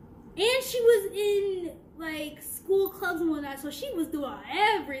 and she was in like school clubs and whatnot, so she was doing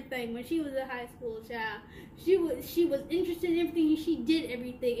everything when she was a high school child. She was interested in everything and she did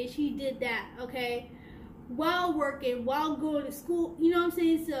everything, and she did that, okay, while working, while going to school, you know what I'm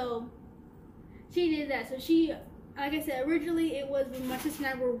saying? So she did that. So she, like I said, originally it was when my sister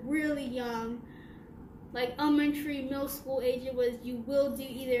and I were really young, like elementary, middle school age. It was, you will do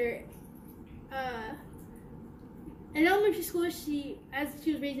either in elementary school, as she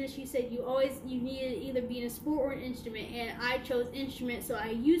was raising us, she said you needed to either be in a sport or an instrument, and I chose instrument. So I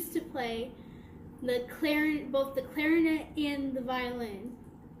used to play the clarinet, both the clarinet and the violin.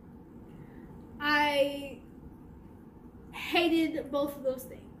 I hated both of those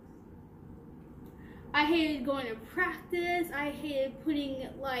things. I hated going to practice. I hated putting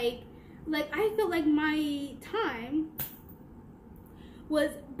like I felt like my time was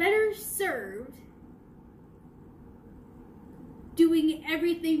better served doing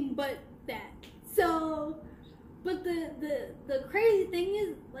everything but that. So, but the crazy thing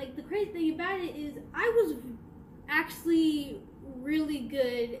is, like, the crazy thing about it is I was actually really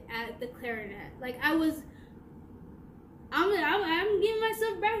good at the clarinet. Like, I'm giving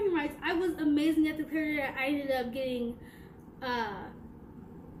myself bragging rights. I was amazing at the clarinet. I ended up getting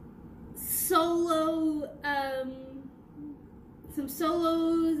some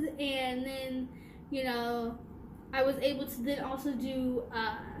solos, and then, you know, I was able to then also do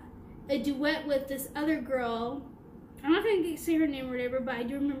a duet with this other girl. I'm not gonna say her name or whatever, but I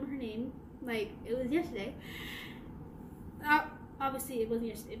do remember her name. Like, it was yesterday. Obviously, it wasn't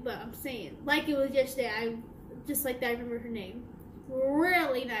yesterday, but I'm saying, like it was yesterday. I just like that. I remember her name.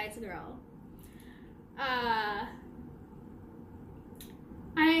 Really nice girl. I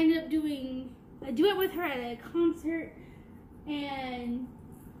ended up doing a duet with her at a concert, and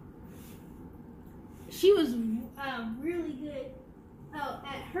she was really good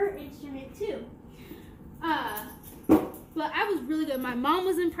at her instrument too. But I was really good. My mom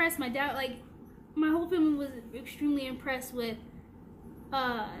was impressed. My dad, like, my whole family was extremely impressed with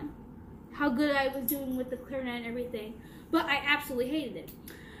how good I was doing with the clarinet and everything. But I absolutely hated it.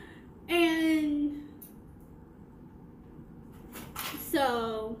 And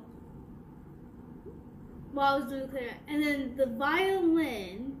so, while I was doing the clarinet, and then the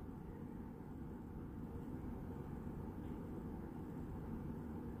violin,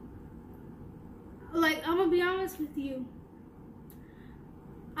 like, I'm gonna be honest with you,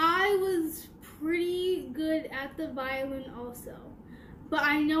 I was pretty good at the violin also. But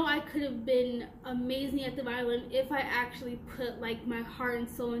I know I could have been amazing at the violin if I actually put, like, my heart and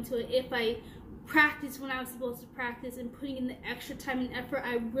soul into it. If I practiced when I was supposed to practice and putting in the extra time and effort,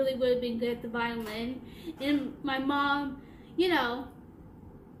 I really would have been good at the violin. And my mom, you know,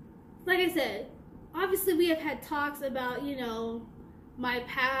 like I said, obviously we have had talks about, you know, my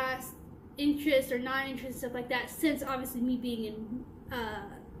past interests or non-interests, stuff like that, since obviously me being in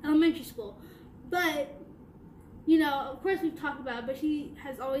elementary school. But, you know, of course we've talked about it, but she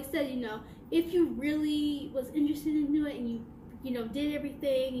has always said, you know, if you really was interested in doing it and you know, did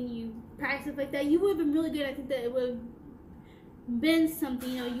everything and you practiced stuff like that, you would have been really good. I think that it would have been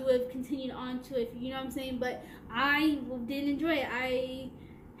something, you know, you would have continued on to it, you know what I'm saying? But I didn't enjoy it. I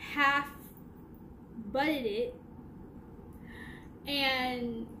half butted it,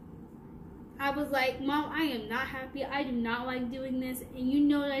 and I was like, Mom, I am not happy. I do not like doing this. And you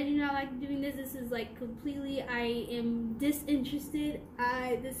know that I do not like doing this. This is like completely, I am disinterested.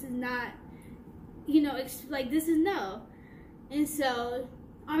 This is not, you know, like, this is no. And so,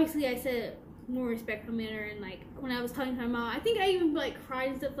 obviously, I said more respectful manner. And, like, when I was talking to my mom, I think I even, like, cried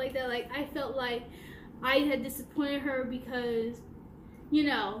and stuff like that. Like, I felt like I had disappointed her because, you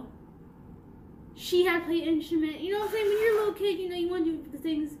know, she had played an instrument. You know what I'm saying? When you're a little kid, you know, you want to do the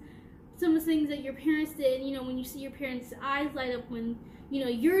things, some of the things that your parents did. You know, when you see your parents' eyes light up when, you know,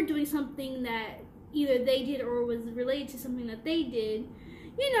 you're doing something that either they did or was related to something that they did,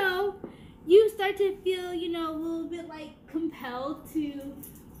 you know, you start to feel, you know, a little bit, like, compelled to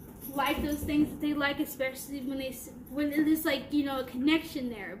like those things that they like, especially when there's, like, you know, a connection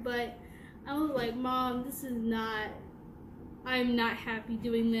there. But I was like, Mom, this is not I'm not happy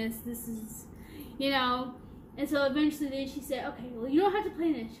doing this. This is, you know. And so eventually then she said, okay, well, you don't have to play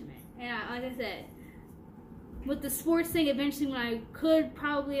an instrument. And like I said, with the sports thing, eventually when I could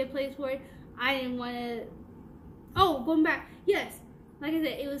probably have played sport, I didn't want to. Oh, going back. Yes. Like I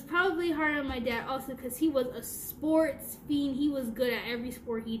said, it was probably hard on my dad also because he was a sports fiend. He was good at every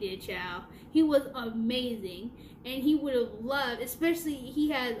sport he did, child. He was amazing. And he would have loved, especially he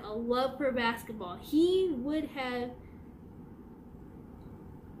had a love for basketball. He would have,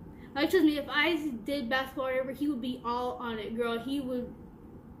 like, trust me, if I did basketball or whatever, he would be all on it, girl. He would,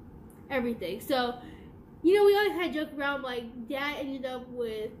 everything. So, you know, we always had joke around, like, dad ended up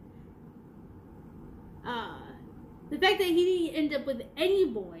with, the fact that he didn't end up with any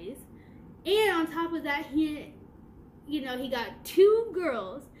boys, and on top of that, he, you know, he got 2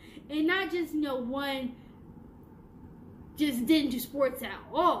 girls, and not just, you know, one just didn't do sports at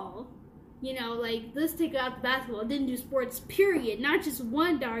all. You know, like, let's take out the basketball, didn't do sports, period. Not just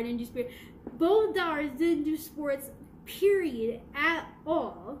one daughter didn't do sports. Both daughters didn't do sports, period, at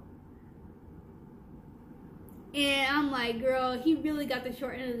all. And I'm like, girl, he really got the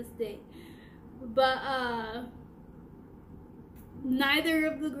short end of the stick. But, neither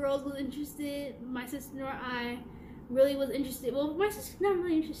of the girls was interested. My sister nor I really was interested. Well, my sister's not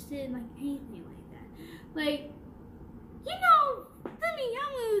really interested in, like, anything like that. Like, you know, I'm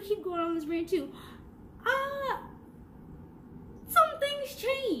gonna keep going on this rant too. Some things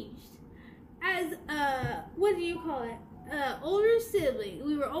changed. As, what do you call it? Older sibling.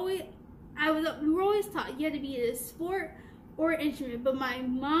 We were always taught you had to be a sport or an instrument. But my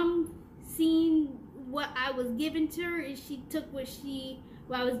mom seen what I was given to her, and she took what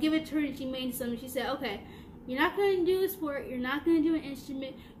I was given to her, and she made something. She said, okay, you're not going to do a sport, you're not going to do an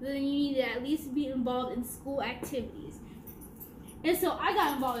instrument, then you need to at least be involved in school activities. And so I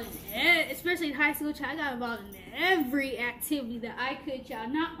got involved in, especially in high school, child, I got involved in every activity that I could,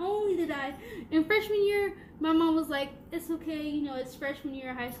 child. Not only did I, in freshman year, my mom was like, it's okay, you know, it's freshman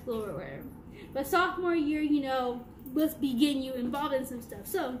year of high school or whatever. But sophomore year, you know, let's begin you involved in some stuff.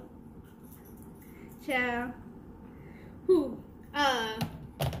 So, child,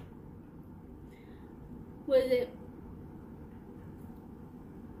 was it,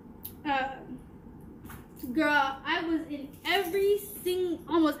 girl, I was in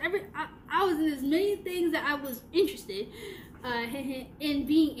almost every, I was in as many things that I was interested in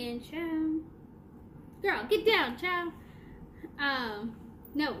being in, child. Girl, get down, child.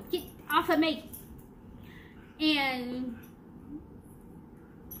 No, get off of me. And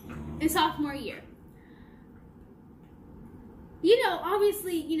in sophomore year, you know,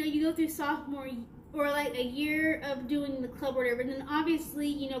 obviously, you know, you go through sophomore or like a year of doing the club or whatever, and then obviously,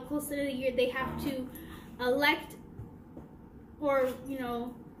 you know, close to the year, they have to elect or, you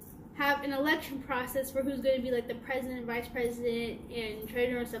know, have an election process for who's going to be like the president, vice president, and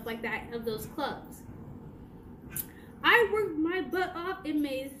trainer and stuff like that of those clubs. I worked my butt off and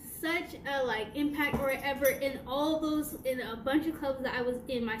made such a like impact or whatever in all those, in a bunch of clubs that I was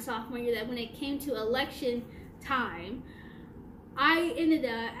in my sophomore year, that when it came to election time, I ended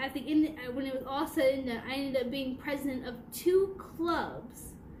up, at the end, when it was all said and done, I ended up being president of 2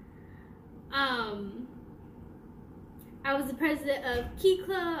 clubs. I was the president of Key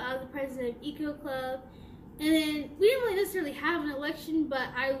Club, I was the president of Eco Club, and then we didn't really necessarily have an election, but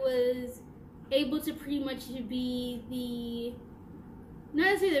I was able to pretty much be the, not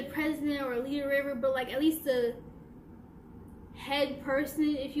necessarily the president or leader or whatever, but like at least the head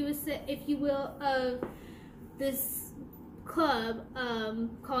person, if you will, of this club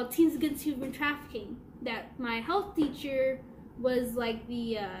called Teens Against Human Trafficking, that my health teacher was like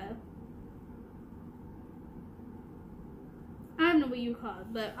the, I don't know what you call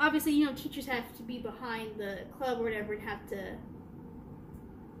it, but obviously, you know, teachers have to be behind the club or whatever and have to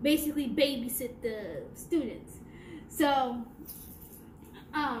basically babysit the students. So,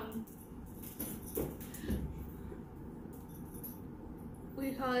 what do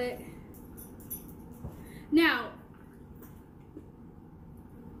you call it? Now,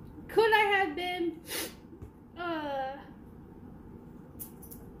 could I have been,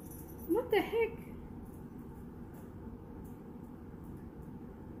 what the heck?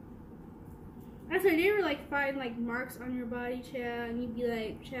 I said, they were like find like marks on your body, child, and you'd be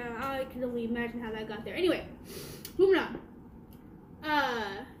like, child, I can only imagine how that got there. Anyway, moving on.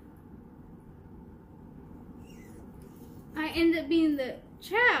 I ended up being the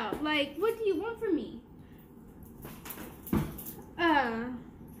child. Like, what do you want from me?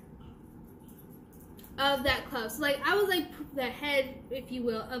 Of that club. So like, I was like the head, if you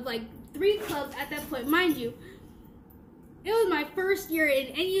will, of like 3 clubs at that point. Mind you, it was my first year in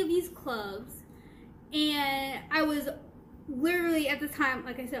any of these clubs. And I was literally at the time,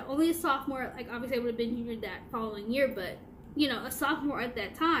 like I said, only a sophomore. Like obviously I would have been junior that following year, but you know, a sophomore at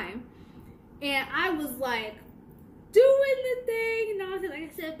that time. And I was like doing the thing and all that,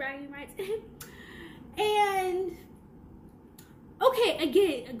 like I said, bragging rights. And okay,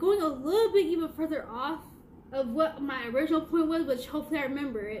 again, going a little bit even further off of what my original point was, which hopefully I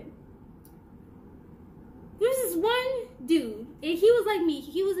remember it. There's this one dude, and he was like me.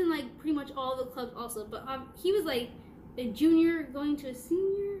 He was in like pretty much all the clubs also, but he was like a junior going to a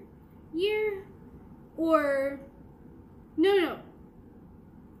senior year, or no,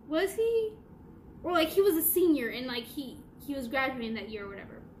 was he? Or like he was a senior and like he was graduating that year or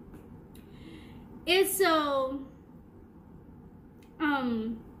whatever. And so,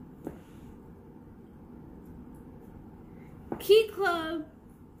 Key Club,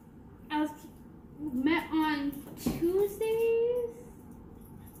 I was met on Tuesdays,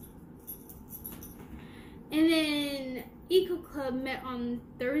 and then Eco Club met on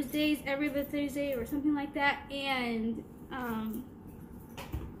Thursdays, every other Thursday or something like that, and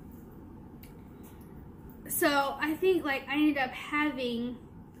so I think like I ended up having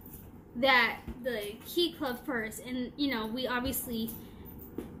the Key Club first, and you know, we obviously,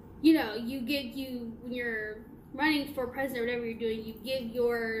 you know, when you're running for president or whatever you're doing, you give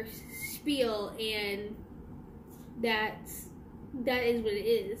your spiel, and that is what it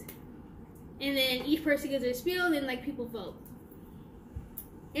is. And then each person gives their spiel, and then like people vote.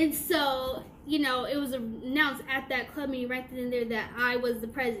 And so, you know, it was announced at that club meeting right then and there that I was the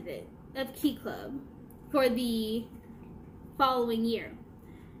president of Key Club for the following year.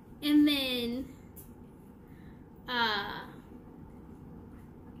 And then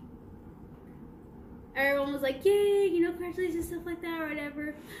everyone was like, yay, you know, congratulations, stuff like that or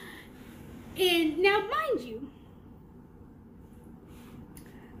whatever. And now, mind you,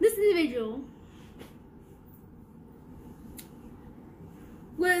 this individual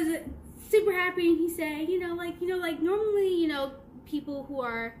was super happy, and he said, like normally, you know, people who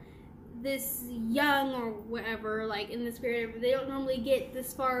are this young or whatever, like in this grade, they don't normally get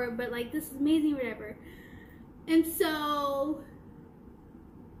this far, but like this is amazing, whatever. And so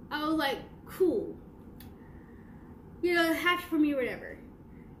I was like, cool, you know, happy for me or whatever.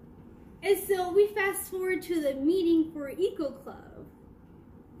 And so we fast forward to the meeting for Eco Club.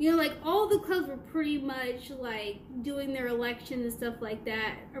 You know, like all the clubs were pretty much like doing their election and stuff like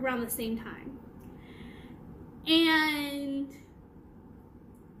that around the same time. And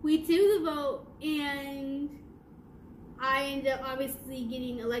we do the vote, and I ended up obviously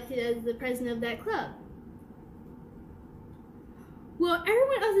getting elected as the president of that club. Well,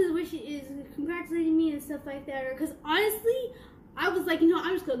 everyone else's wish is congratulating me and stuff like that. Because honestly, I was like, you know,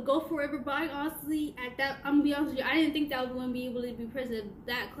 I'm just gonna go for everybody. Honestly, at that, I'm gonna be honest with you, I didn't think that I was gonna be able to be president of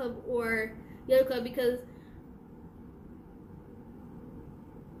that club or the other club, because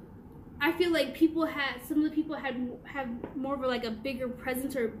I feel like some of the people have more of like a bigger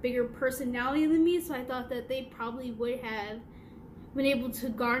presence or a bigger personality than me, so I thought that they probably would have been able to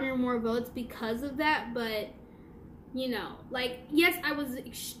garner more votes because of that. But you know, like, yes, I was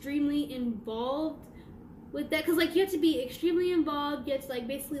extremely involved with that, because like you have to be extremely involved. You have to like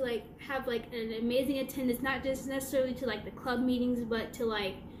basically like have like an amazing attendance, not just necessarily to like the club meetings, but to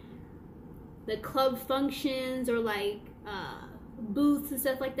like the club functions or like booths and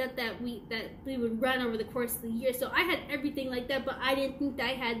stuff like that that we would run over the course of the year. So I had everything like that, but I didn't think that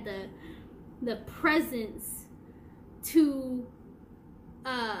I had the presence to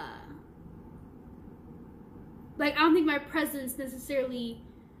like, I don't think my presence necessarily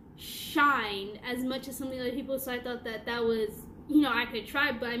shined as much as some of the other people, so I thought that was, you know, I could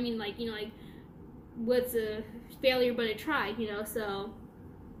try, but I mean, like, you know, like, what's a failure but a try, you know? So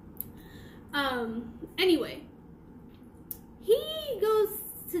anyway, he goes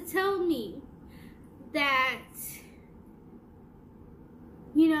to tell me that,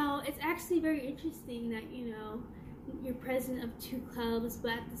 you know, it's actually very interesting that, you know, you're president of two clubs,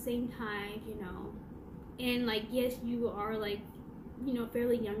 but at the same time, you know, and like, yes, you are like, you know,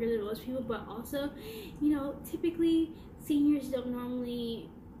 fairly younger than most people, but also, you know, typically seniors don't normally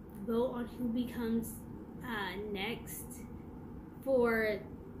vote on who becomes next for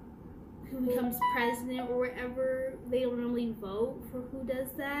who becomes president or whatever. They don't normally vote for who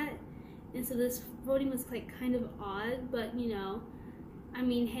does that, and so this voting was like kind of odd. But you know, I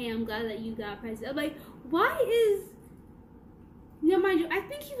mean, hey, I'm glad that you got president. I'm like, why is, you know, mind you, I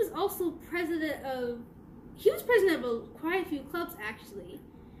think he was also president of quite a few clubs, actually.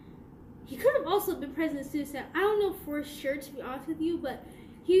 He could have also been president of Student Senate. I don't know for sure, to be honest with you, but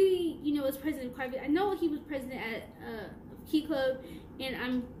he, you know, was president of quite a few. I know he was president at Key Club, and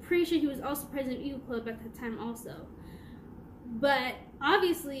I'm pretty sure he was also president of Eagle Club at the time also. But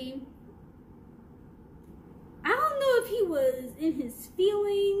obviously, I don't know if he was in his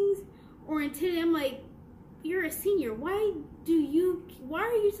feelings or intended. I'm like, you're a senior. Why are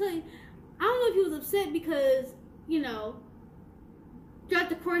you telling? I don't know if he was upset because, throughout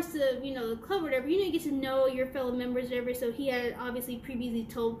the course of, the club or whatever, you get to know your fellow members or whatever. So he had obviously previously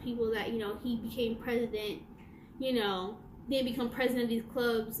told people that, he became president, didn't become president of these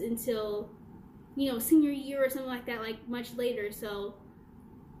clubs until, senior year or something like that, like much later. So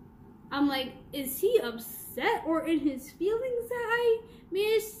I'm like, is he upset or in his feelings that I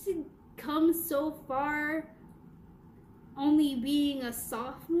managed to come so far only being a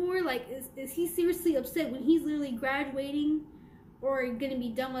sophomore? Like, is he seriously upset when he's literally graduating or gonna be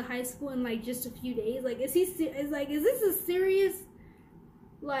done with high school in like just a few days? Like, is this a serious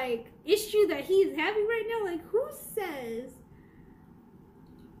like issue that he's having right now? Like, who says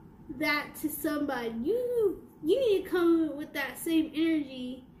that to somebody? You need to come with that same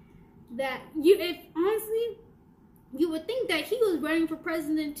energy that if honestly, you would think that he was running for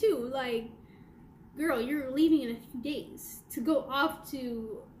president too. Like, girl, you're leaving in a few days to go off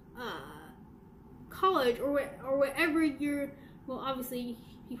to college or wherever you're. Well, obviously,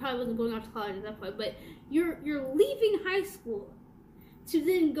 he probably wasn't going off to college at that point, but you're leaving high school to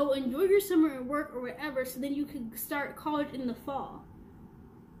then go enjoy your summer and work or whatever, so then you can start college in the fall.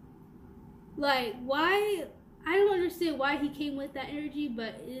 Like, why? I don't understand why he came with that energy,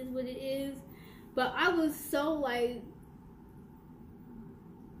 but it is what it is. But I was so like,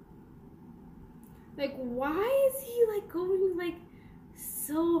 why is he like going like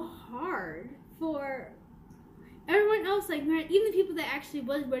so hard for everyone else? Like, even the people that actually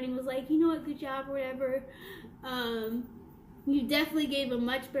was running was like, you know what, good job or whatever. You definitely gave a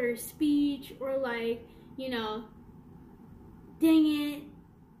much better speech, or like, dang it,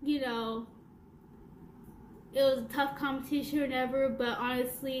 it was a tough competition or whatever, but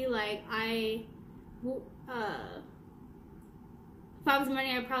honestly, like, if I was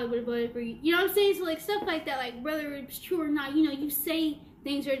money, I probably would have voted for you. You know what I'm saying? So, like, stuff like that, like, whether it's true or not, you say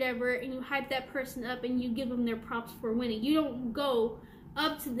things or whatever, and you hype that person up, and you give them their props for winning. You don't go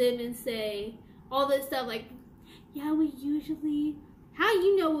up to them and say all this stuff, like, yeah, how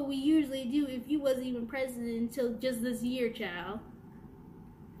you know what we usually do if you wasn't even president until just this year, child?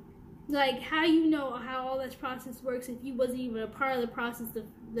 Like, how you know how all this process works if you wasn't even a part of the process of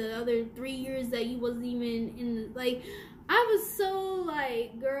the other 3 years that you wasn't even in like, I was so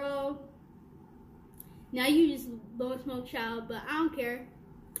like, girl, now you just blowing smoke, child, but I don't care.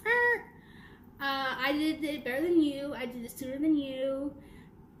 I did it better than you. I did it sooner than you,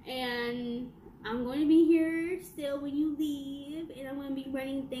 and I'm going to be here still when you leave, and I'm going to be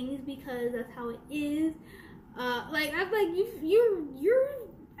running things because that's how it is. I'm like, you're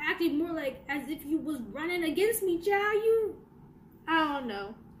acting more like as if you was running against me, child. I don't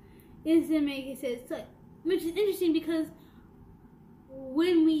know. It doesn't make any sense. So, which is interesting because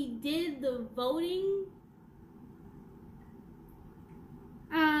when we did the voting,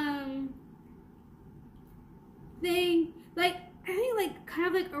 thing, like, I think, like, kind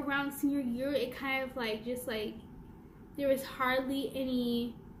of like around senior year, it kind of like just like there was hardly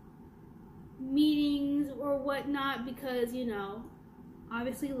any meetings or whatnot because,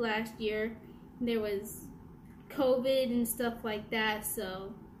 obviously last year there was COVID and stuff like that.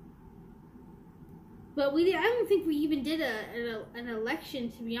 So, but I don't think we even did an election,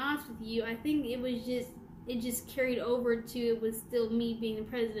 to be honest with you. I think it just carried over to it was still me being the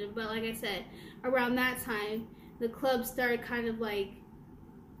president. But like I said, around that time, the club started kind of like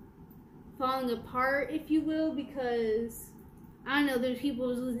falling apart, if you will, because I don't know, there's people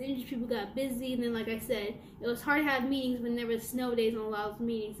who was losing interest, people got busy, and then like I said, it was hard to have meetings when there was snow days on a lot of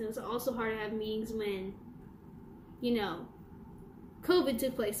meetings, and it was also hard to have meetings when, COVID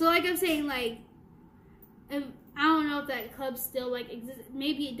took place. So like I'm saying, like, I don't know if that club still like exists.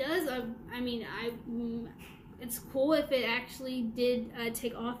 Maybe it does. It's cool if it actually did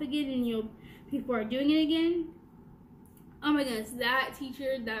take off again, and people are doing it again. Oh my goodness, that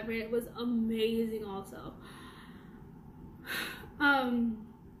teacher, that Rant was amazing also.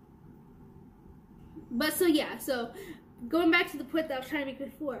 But so yeah, so going back to the point that I was trying to make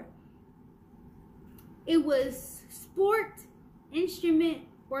before, it was sport, instrument,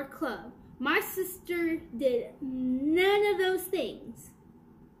 or club. My sister did none of those things.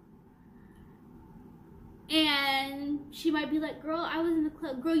 And she might be like, girl, I was in the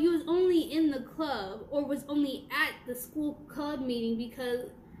club. Girl, you was only in the club or was only at the school club meeting because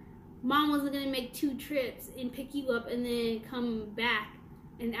mom wasn't going to make 2 trips and pick you up and then come back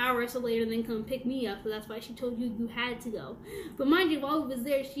an hour or so later and then come pick me up. So that's why she told you had to go. But mind you, while we was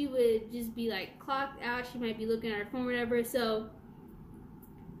there, she would just be like clocked out. She might be looking at her phone or whatever. So,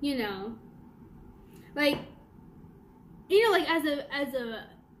 you know, like, you know, like as a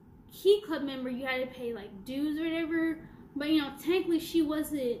Key Club member, you had to pay like dues or whatever. But you know, technically she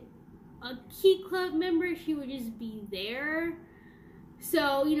wasn't a Key Club member. She would just be there.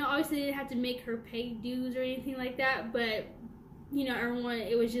 So, you know, obviously they didn't have to make her pay dues or anything like that. But, you know, everyone,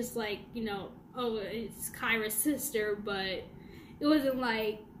 it was just like, you know, oh, it's Kyra's sister. But it wasn't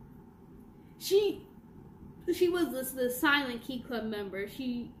like, she was the silent Key Club member.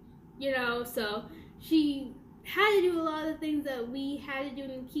 She, you know, so she had to do a lot of the things that we had to do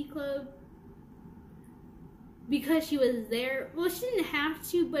in the Key Club because she was there. Well, she didn't have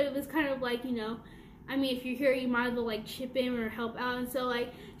to, but it was kind of like, you know, I mean, if you're here, you might as well like chip in or help out. And so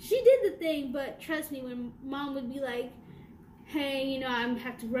like she did the thing, but trust me, when mom would be like, hey, you know, I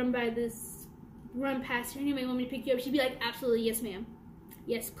have to run past you anyway, want me to pick you up? She'd be like, absolutely, yes ma'am,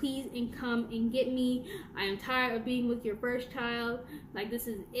 yes please, and come and get me. I am tired of being with your first child. Like, this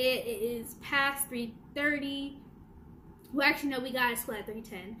is it. It is past 3:30. Well, actually, no, we got to school at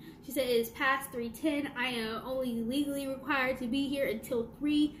 3:10. She said it is past 3:10. I am only legally required to be here until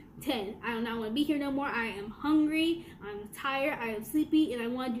 3:10. I do not want to be here no more. I am hungry. I'm tired. I am sleepy, and I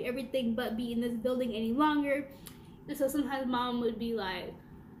want to do everything but be in this building any longer. And so sometimes mom would be like,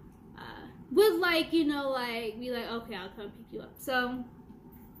 would like, you know, like be like, okay, I'll come pick you up. So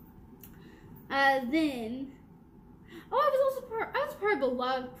then, I was part of a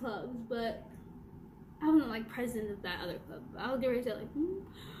lot of clubs, but I wasn't like president of that other club. I'll get ready to say like,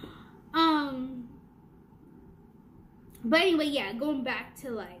 But anyway, yeah, going back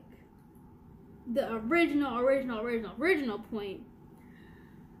to like the original point.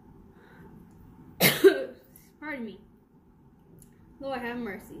 Pardon me. Lord have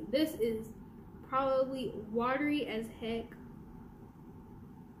mercy. This is probably watery as heck.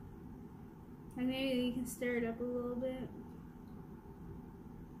 And maybe you can stir it up a little bit.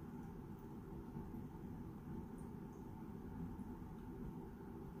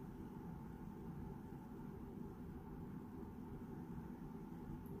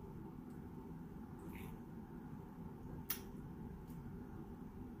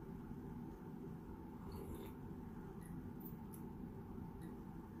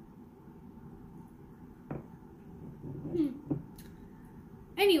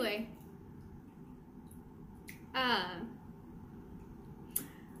 Anyway, I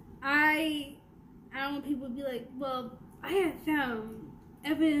don't want people to be like, well, I had found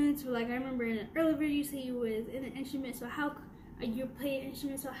evidence, or like I remember in an earlier video you say you was in an instrument, so how you're playing an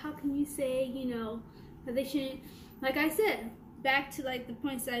instrument, so how can you say, you know, that they shouldn't? Like I said, back to like the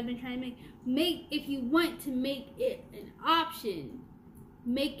points that I've been trying to make, if you want to make it an option,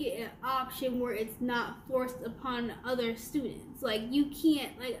 make it an option where it's not forced upon other students. Like, you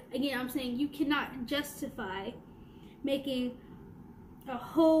can't, like, again, I'm saying you cannot justify making a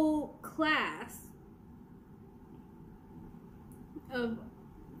whole class of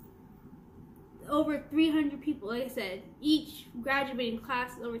over 300 people. Like I said, each graduating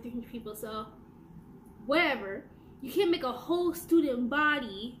class is over 300 people, so whatever. You can't make a whole student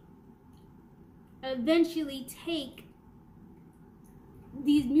body eventually take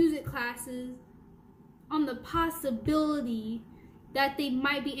these music classes on the possibility that they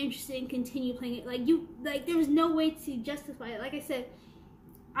might be interested in continue playing it. Like there's no way to justify it. Like I said,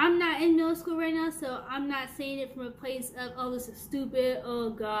 I'm not in middle school right now, so I'm not saying it from a place of, oh, this is stupid, oh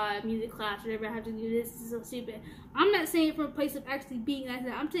god, music class, whatever, I have to do this is so stupid. I'm not saying it from a place of actually being like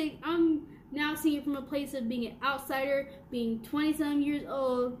that. I'm now seeing it from a place of being an outsider, being 20-some years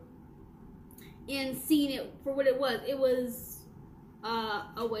old, and seeing it for what it was. It was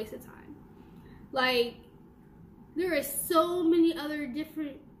a waste of time. Like, there are so many other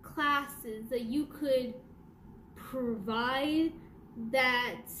different classes that you could provide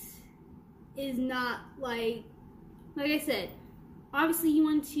that is not like I said, obviously you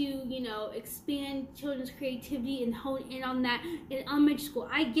want to, you know, expand children's creativity and hone in on that in elementary school.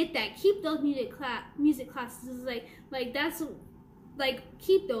 I get that. Keep those music classes. Like that's like,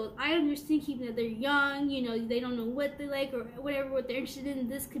 keep those. I understand keeping that. They're young, you know, they don't know what they like or whatever, what they're interested in.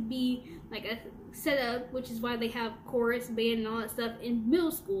 This could be like a setup, which is why they have chorus, band, and all that stuff in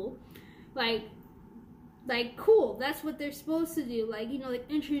middle school. Like cool, that's what they're supposed to do. Like, you know, like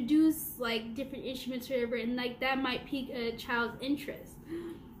introduce like different instruments or whatever, and like that might pique a child's interest.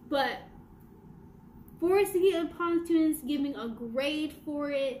 But forcing it upon students, giving a grade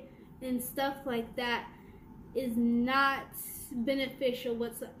for it and stuff like that is not beneficial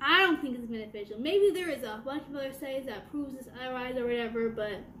whatsoever. I don't think it's beneficial. Maybe there is a bunch of other studies that proves this otherwise or whatever,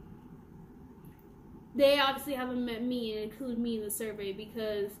 but they obviously haven't met me and included me in the survey,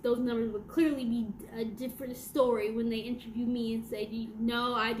 because those numbers would clearly be a different story when they interview me and say,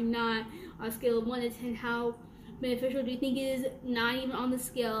 no, I do not. On a scale of 1 to 10, how beneficial do you think it is? Not even on the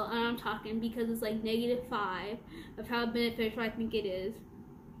scale I'm talking, because it's like -5 of how beneficial I think it is.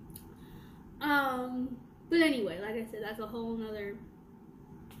 But anyway, like I said, that's a whole nother.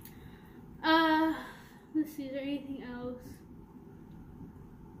 Let's see, is there anything else?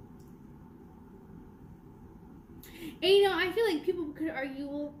 And you know, I feel like people could argue,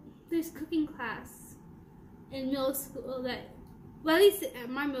 well, there's cooking class in middle school that, well, at least at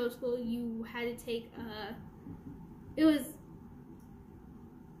my middle school, you had to take,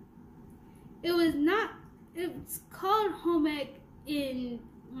 it's called home ec in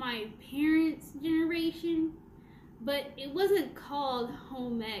my parents' generation, but it wasn't called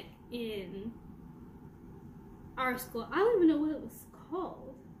home ec in our school. I don't even know what it was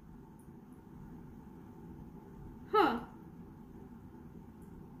called. Huh.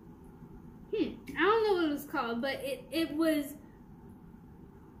 I don't know what it was called, but it was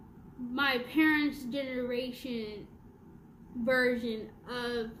my parents' generation version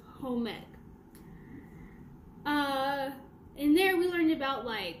of home ec. And there we learned about,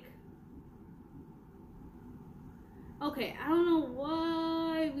 like, okay, I don't know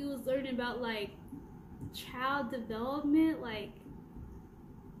why we was learning about, like, child development, like,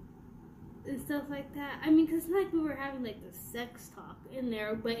 and stuff like that. I mean, because it's not like we were having, like, the sex talk in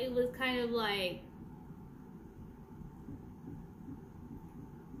there, but it was kind of like,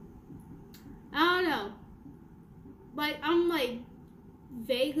 I don't know. Like, I'm, like,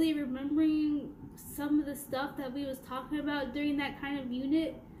 vaguely remembering some of the stuff that we was talking about during that kind of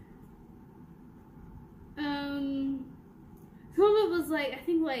unit. Some of it was, like, I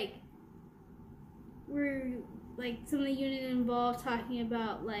think, like, we're, like, some of the unit involved talking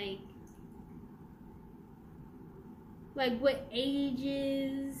about, like what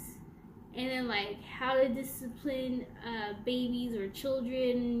ages, and then, like, how to discipline babies or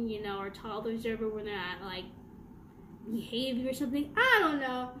children, you know, or toddlers, or whatever, when they're not, like, behaving or something. I don't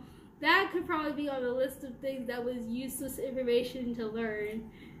know. That could probably be on the list of things that was useless information to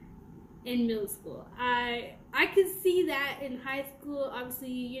learn in middle school. I could see that in high school.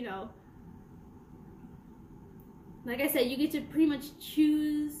 Obviously, you know, like I said, you get to pretty much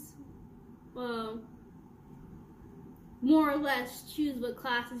choose, more or less choose what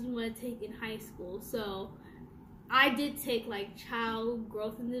classes you want to take in high school. So I did take, like, child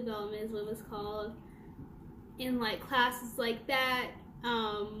growth and development is what it was called, in, like, classes like that.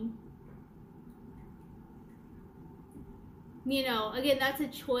 You know, again, that's a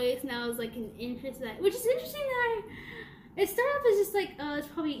choice. Now it's like an interest that, which is interesting that it started off as just like, oh, it's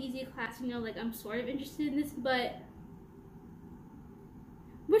probably an easy class, you know, like, I'm sort of interested in this, but,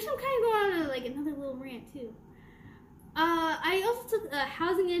 which I'm kind of going on like another little rant too. I also took a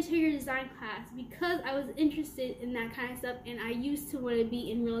housing and interior design class because I was interested in that kind of stuff, and I used to want to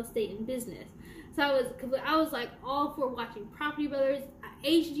be in real estate and business. So I was like all for watching Property Brothers.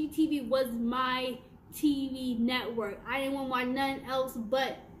 HGTV was my TV network. I didn't want to watch nothing else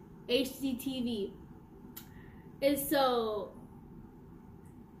but HGTV. And so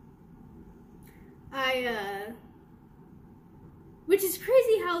which is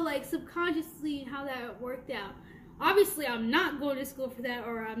crazy how, like, subconsciously how that worked out. Obviously, I'm not going to school for that,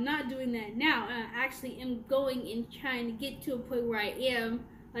 or I'm not doing that now. I actually am going and trying to get to a point where I am,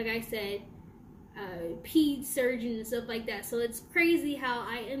 like I said, ped surgeon and stuff like that. So it's crazy how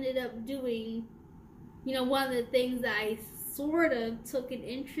I ended up doing, you know, one of the things that I sort of took an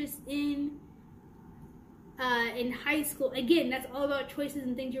interest in high school. Again, that's all about choices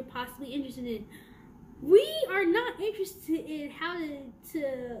and things you're possibly interested in. We are not interested in how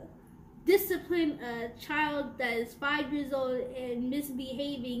to discipline a child that is 5 years old and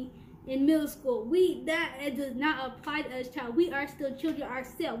misbehaving in middle school. That does not apply to us, child. We are still children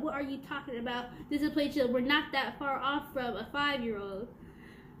ourselves. What are you talking about? Discipline children. We're not that far off from a 5-year-old.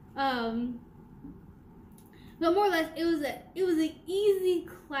 But more or less, it was an easy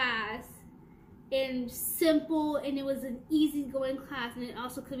class and simple, and it was an easygoing class, and it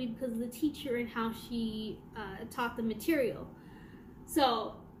also could be because of the teacher and how she taught the material.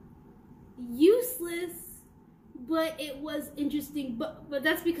 So useless, but it was interesting. But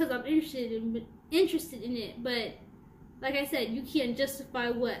that's because I'm interested in it. But like I said, you can't justify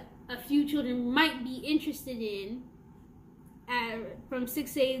what a few children might be interested in from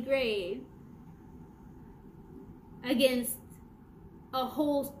 6th to 8th grade against a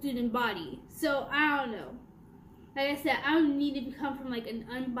whole student body. So I don't know. like I said, I don't need to come from like an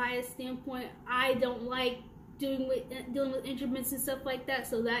unbiased standpoint. I don't like dealing with instruments and stuff like that,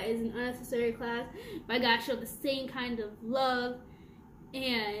 so that is an unnecessary class. But I gotta show the same kind of love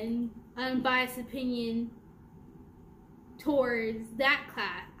and unbiased opinion towards that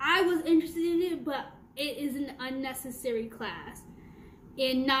class. I was interested in it, but it is an unnecessary class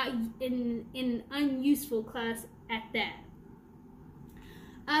and not in an unuseful class at that.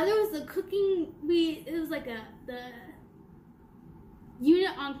 There was the cooking. It was like the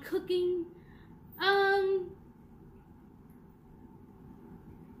unit on cooking. And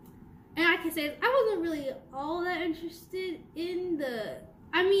I can say I wasn't really all that interested in the.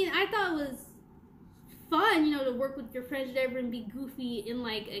 I mean, I thought it was fun, you know, to work with your friends or whatever and be goofy in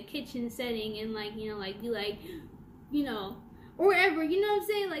like a kitchen setting and like, you know, like be like, you know, or whatever. You know what I'm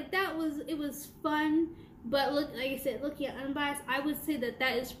saying? Like it was fun. But look, like I said, looking at unbiased, I would say that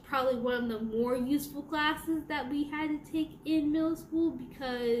is probably one of the more useful classes that we had to take in middle school,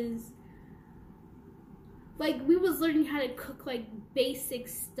 because like we was learning how to cook like basic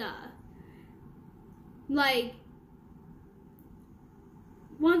stuff. Like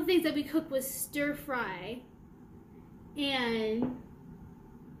one of the things that we cooked was stir fry, and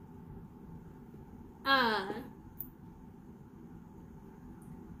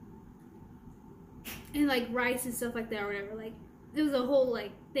like rice and stuff like that or whatever. Like it was a whole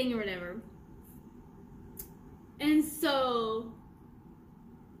like thing or whatever. And so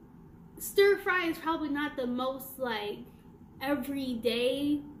stir fry is probably not the most like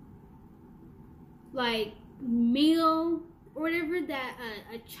everyday like meal or whatever that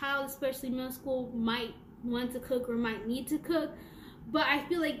a child, especially middle school, might want to cook or might need to cook. But I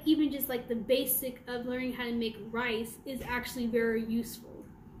feel like even just like the basic of learning how to make rice is actually very useful.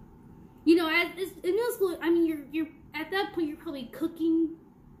 You know, in middle school, I mean, you're at that point, you're probably cooking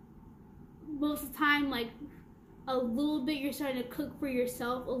most of the time, like a little bit. You're starting to cook for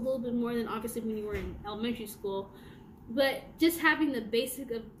yourself a little bit more than obviously when you were in elementary school. But just having the basic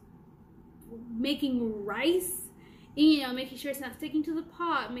of making rice, and, you know, making sure it's not sticking to the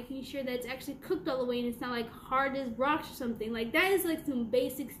pot, making sure that it's actually cooked all the way and it's not like hard as rocks or something. Like that is like some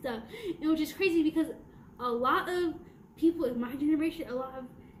basic stuff, and which is crazy because a lot of people in my generation, a lot of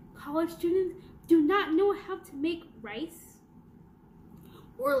college students do not know how to make rice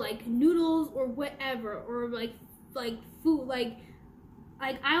or like noodles or whatever, or like food, like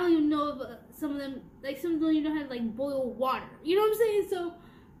I don't even know if some of them don't even know how to like boil water. You know what I'm saying? So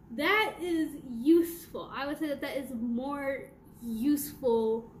that is useful. I would say that is more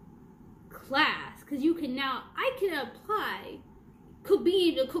useful class, because you can now, I can apply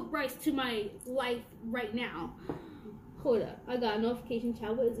being able to cook rice to my life right now. Hold up, I got a notification,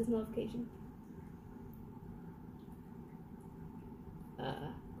 child. What is this notification?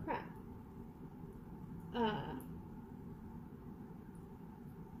 Crap.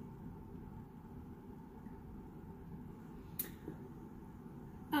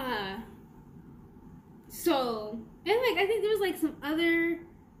 So, and like, I think there was like some other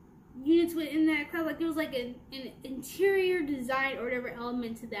units within that class, like there was like an interior design or whatever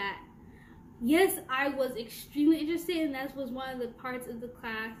element to that. Yes, I was extremely interested, and that was one of the parts of the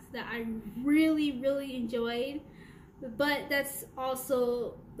class that I really, really enjoyed. But that's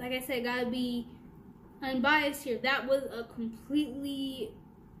also, like I said, gotta be unbiased here. That was a completely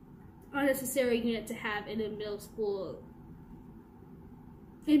unnecessary unit to have in a middle school.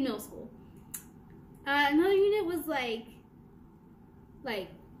 Another unit was like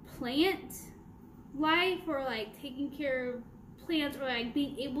plant life, or like taking care of plants, or like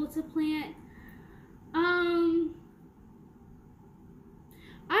being able to plant. I'm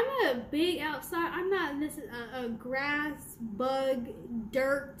not a big outside. I'm not a grass, bug,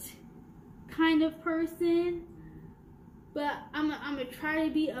 dirt kind of person. But I'm gonna try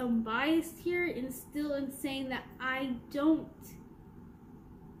to be unbiased here and still in saying that I don't.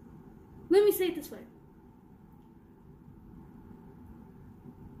 Let me say it this way.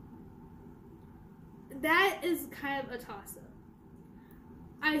 That is kind of a toss-up.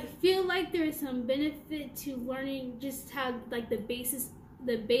 I feel like there is some benefit to learning just how, like, the basics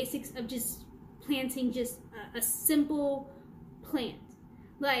of just planting just a simple plant.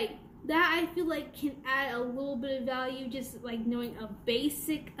 Like, that I feel like can add a little bit of value, just like knowing a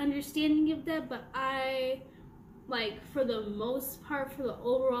basic understanding of that. But I, like, for the most part, for the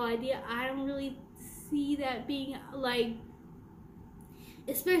overall idea, I don't really see that being, like,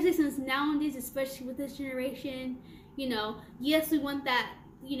 especially since nowadays, especially with this generation, you know, yes, we want that,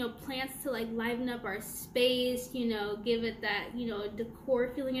 you know, plants to like liven up our space, you know, give it that, you know,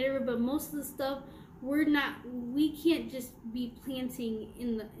 decor feeling or whatever, but most of the stuff we can't just be planting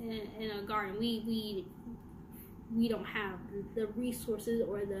in a garden. We we don't have the resources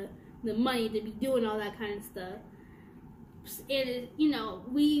or the money to be doing all that kind of stuff. And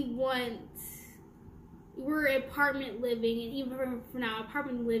we're apartment living, and even for now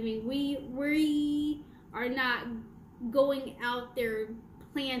apartment living, we are not going out there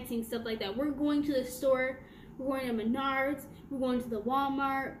planting stuff like that. We're going to the store, we're going to Menards, we're going to the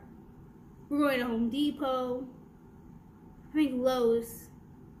Walmart, we're going to Home Depot, I think Lowe's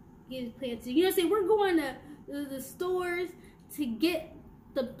gives plants. We're going to the stores to get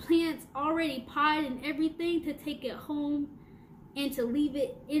the plants already potted and everything, to take it home and to leave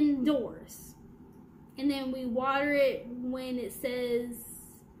it indoors. And then we water it when it says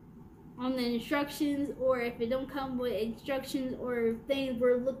on the instructions, or if it don't come with instructions or things,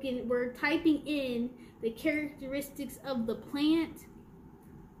 we're typing in the characteristics of the plant,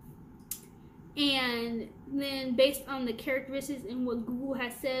 and then based on the characteristics and what Google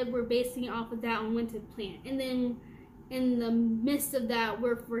has said, we're basing it off of that on when to plant. And then in the midst of that,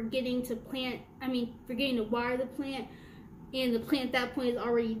 we're forgetting to water the plant, and the plant at that point is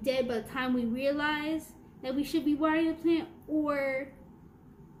already dead by the time we realize that we should be watering the plant, or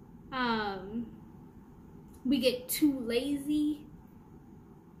we get too lazy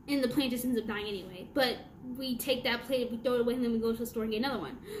and the plant just ends up dying anyway. But we take that plant, we throw it away, and then we go to the store and get another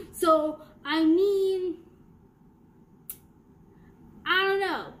one. So, I don't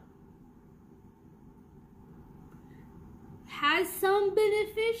know. Has some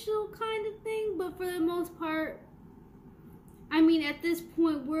beneficial kind of thing, but for the most part, at this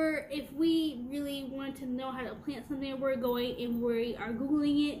point, if we really want to know how to plant something, we're going and we are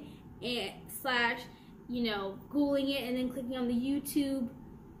Googling it Googling it and then clicking on the YouTube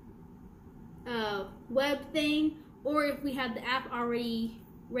web thing, or if we have the app already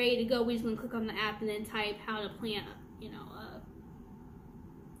ready to go, we're just gonna click on the app and then type how to plant,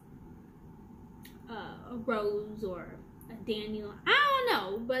 a rose or a dandelion. I don't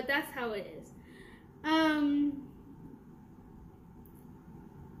know, but that's how it is.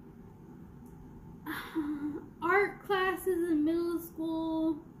 Art classes in middle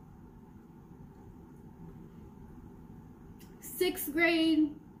school. 6th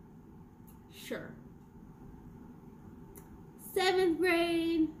grade, sure. 7th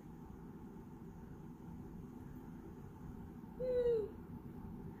grade,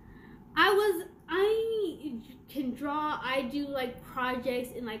 I can draw. I do like projects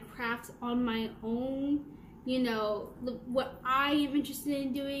and like crafts on my own, what I am interested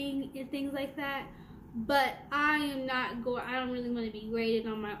in doing and things like that. But I don't really want to be graded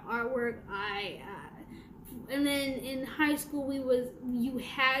on my artwork. And then in high school, you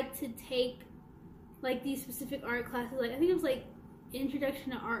had to take like these specific art classes. Like I think it was like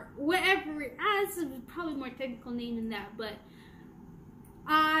Introduction to Art, whatever. It's probably more technical name than that. But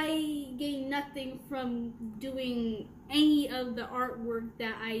I gained nothing from doing any of the artwork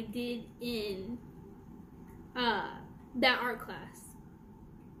that I did in that art class.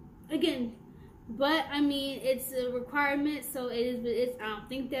 Again, but it's a requirement, so it is. I don't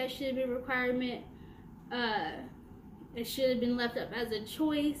think that should have been a requirement. It should have been left up as a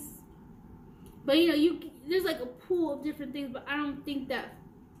choice. But there's like a pool of different things, but I don't think that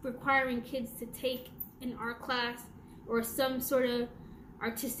requiring kids to take an art class or some sort of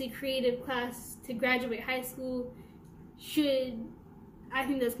artistic creative class to graduate high school I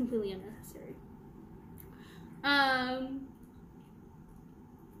think that's completely unnecessary.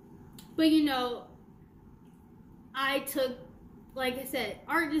 But I took, like I said,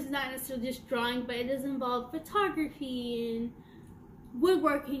 art is not necessarily just drawing, but it does involve photography and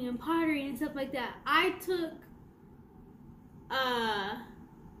woodworking and pottery and stuff like that. I took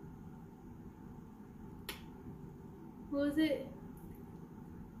what was it?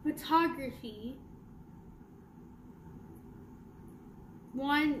 Photography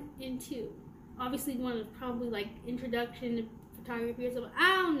 1 and 2. Obviously 1 was probably like introduction to photography or something.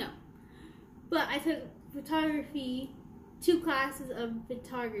 I don't know. But I took photography, 2 classes of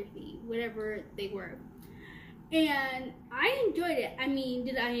photography, whatever they were. And I enjoyed it.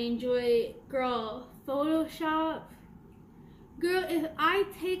 Did I enjoy Photoshop? Girl, if I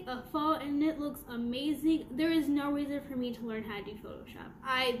take a photo and it looks amazing, there is no reason for me to learn how to do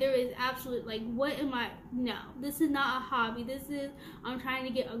Photoshop. There is absolutely, no, this is not a hobby. I'm trying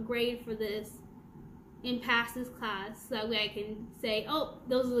to get a grade for this and pass this class so that way I can say, oh,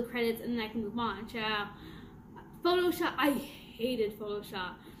 those are the credits, and then I can move on. Ciao. Photoshop, I hated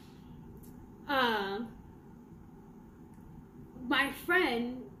Photoshop. My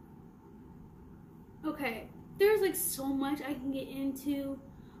friend, okay, there's like so much I can get into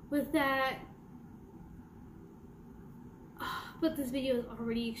with that, but this video is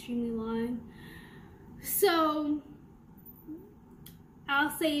already extremely long, So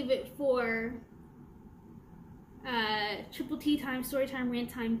I'll save it for Triple T time, story time, rant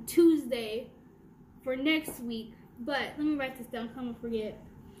time Tuesday for next week. But let me write this down, I'm gonna forget.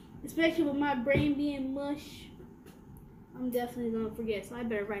 Especially with my brain being mush, I'm definitely gonna forget, so I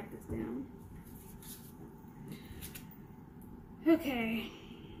better write this down. Okay.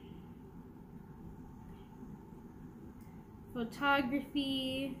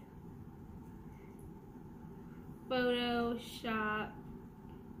 Photography, Photoshop,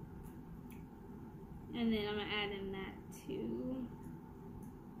 and then I'm gonna add in that too,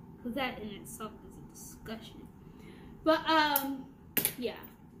 because that in itself is a discussion. But yeah.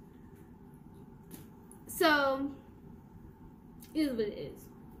 So it is what it is.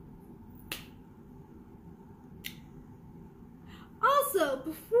 Also,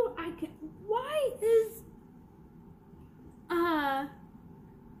 before I can, why is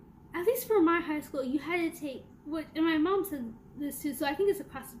at least for my high school, you had to take what, and my mom said this too, so I think it's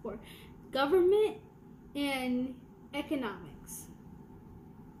across the board, government and economics.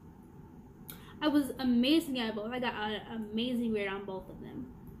 I was amazing at both. I got an amazing grade on both of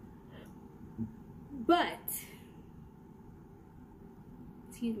them. But,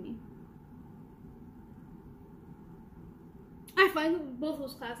 excuse me, I find both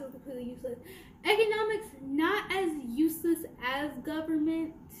those classes completely useless. Economics, not as useless as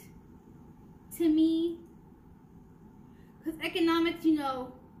government to me. Because economics, you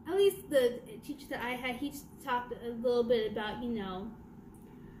know, at least the teacher that I had, he talked a little bit about, you know,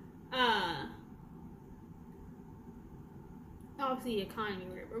 obviously the economy or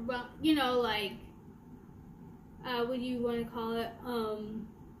whatever, but, you know, like, what do you want to call it?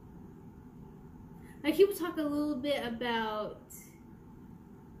 Like, he would talk a little bit about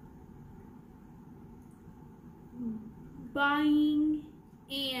buying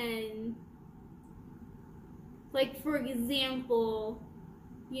and, like, for example,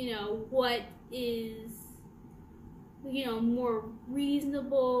 you know, what is, you know, more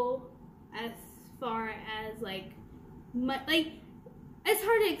reasonable as far as, like, it's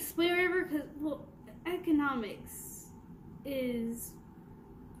hard to explain whatever, because, well, economics is,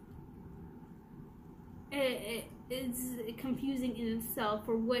 it's confusing in itself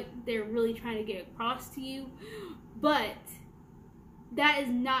for what they're really trying to get across to you, but that is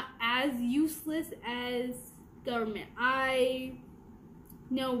not as useless as government. I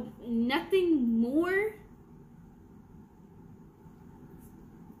know nothing more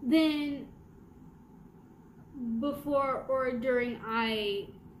than before or during I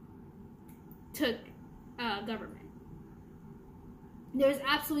took government. There's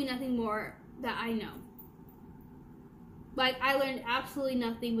absolutely nothing more that I know. Like, I learned absolutely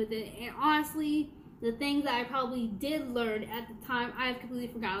nothing with it, and honestly, the things that I probably did learn at the time, I've completely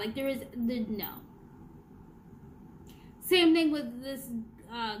forgotten. Like, no. Same thing with this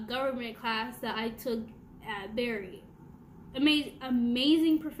government class that I took at Barry.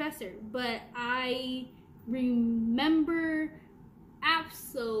 Amazing professor, but I remember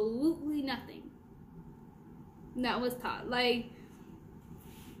absolutely nothing that was taught. Like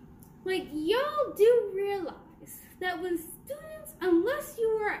y'all do realize that when students, unless you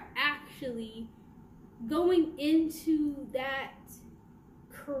are actually going into that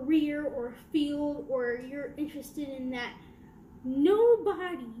career or field, or you're interested in that,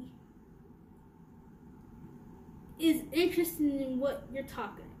 nobody is interested in what you're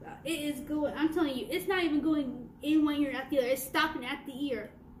talking about. It is going, I'm telling you, it's not even going in one ear, out the other. It's stopping at the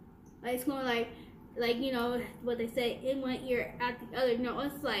ear. Like, it's going like, you know, what they say, in one ear, out the other. No,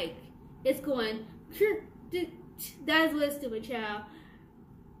 it's like, it's going, that's what it's doing, child.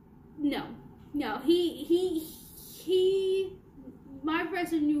 No, my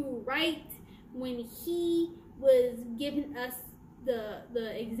professor knew right when he was giving us the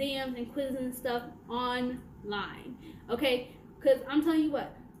exams and quizzes and stuff online, okay? Because I'm telling you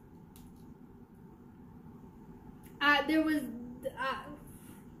what, there was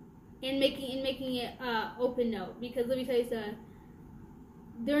in making it open note, because let me tell you something.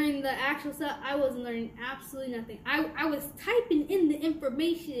 During the actual stuff, I wasn't learning absolutely nothing. I was typing in the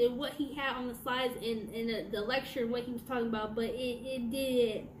information and what he had on the slides in the lecture and what he was talking about, but it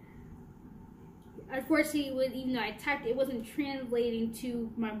did. Unfortunately, even though I typed, it wasn't translating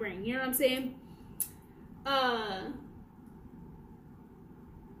to my brain. You know what I'm saying?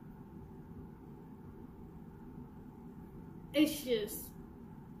 It's just,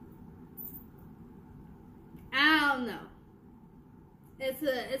 I don't know.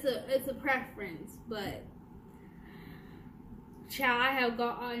 It's a preference, but child, I have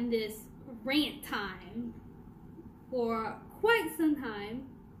gone on this rant time for quite some time.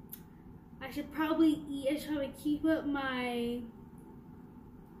 I should probably eat. I should probably keep up my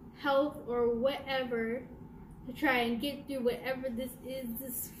health or whatever to try and get through whatever this is,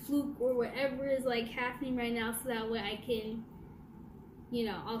 this fluke or whatever is like happening right now, so that way I can, you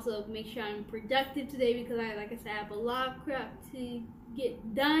know, also make sure I'm productive today, because like I said, I have a lot of crap to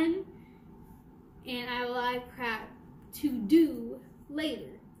get done and I have a lot of crap to do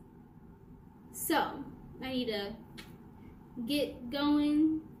later. So I need to get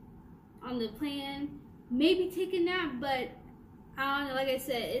going on the plan, maybe take a nap, but I don't know, like I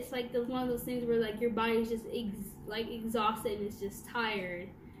said, it's like one of those things where like your body's just exhausted and it's just tired,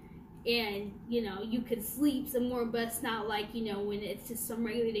 and you know, you could sleep some more, but it's not like, you know, when it's just some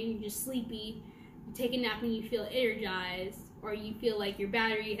regular day and you're just sleepy, you take a nap and you feel energized, or you feel like your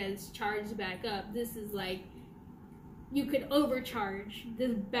battery has charged back up. This is like, you could overcharge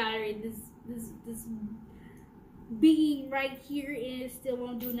this battery, this being right here, and it still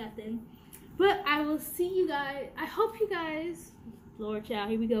won't do nothing. But I will see you guys. I hope you guys, Lord child,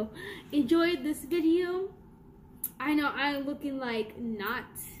 here we go, enjoyed this video. I know I'm looking like not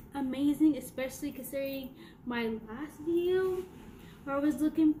amazing, especially considering my last video where I was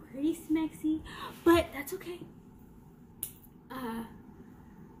looking pretty smexy, but that's okay. I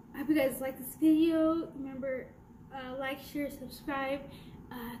hope you guys like this video. Remember, like, share, subscribe,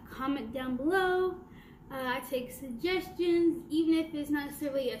 comment down below. I take suggestions, even if it's not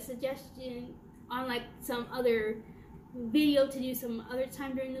necessarily a suggestion on like some other video to do some other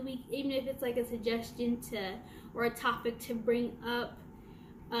time during the week, even if it's like a suggestion to, or a topic to bring up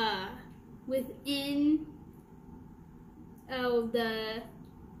within the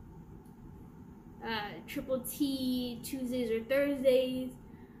Triple T Tuesdays or Thursdays,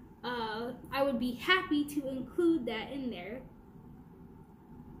 I would be happy to include that in there.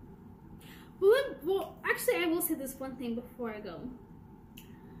 Well, actually, I will say this one thing before I go.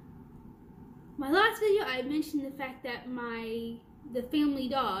 My last video, I mentioned the fact that the family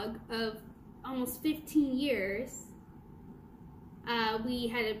dog of almost 15 years, we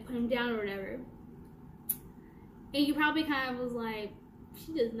had to put him down or whatever. And you probably kind of was like,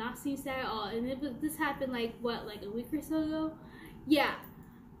 she does not seem sad at all. And this happened like, what, like a week or so ago? Yeah.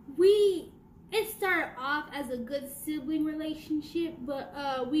 It started off as a good sibling relationship,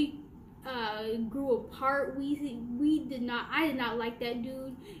 but we grew apart. I did not like that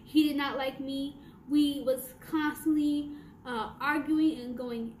dude. He did not like me. We was constantly arguing and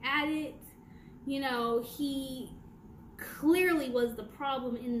going at it. You know, he clearly was the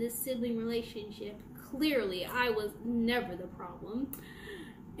problem in this sibling relationship. Clearly, I was never the problem,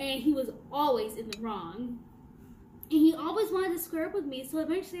 and he was always in the wrong. And he always wanted to square up with me. So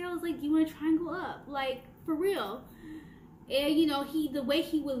eventually, I was like, "You want to try and go up, like for real?" And you know, the way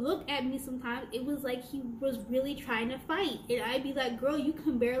he would look at me sometimes, it was like he was really trying to fight. And I'd be like, "Girl, you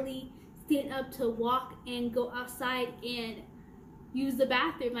can barely stand up to walk and go outside and use the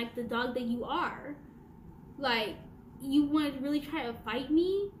bathroom like the dog that you are. Like, you want to really try to fight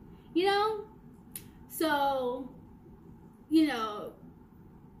me, you know?" So, you know,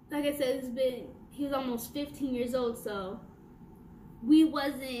 like I said, he was almost 15 years old, so we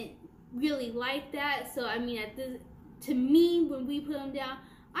wasn't really like that. So I mean, to me, when we put him down,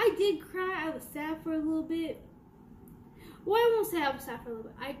 I did cry. I was sad for a little bit. Well, I won't say I was sad for a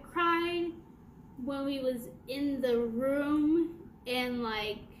little bit. I cried when we was in the room, and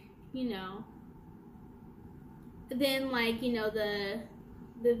like, you know, then like, you know, the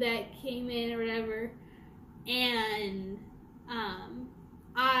vet came in or whatever, and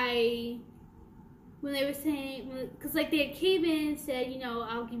when they were saying, because like they came in and said, you know,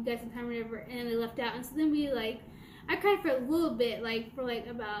 I'll give you guys some time or whatever, and then they left out. And so then I cried for a little bit, like for like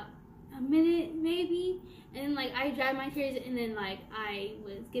about a minute maybe, and then like I dried my tears, and then like I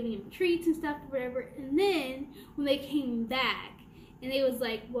was giving him treats and stuff or whatever. And then when they came back, and they was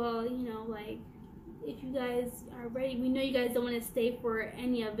like, well, you know, like, if you guys are ready, we know you guys don't want to stay for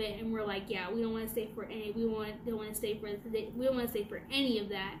any of it. And we're like, yeah, we don't want to stay for any. We don't want to stay for any of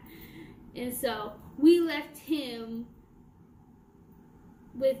that. And so we left him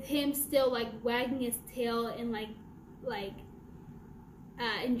with him still like wagging his tail and like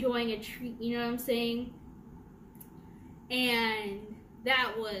enjoying a treat. You know what I'm saying? And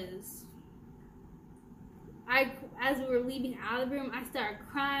that was, as we were leaving out of the room, I started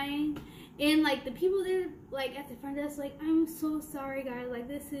crying. And like the people there, like at the front desk, like, I'm so sorry, guys. Like,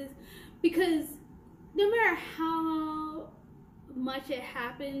 this is because no matter how much it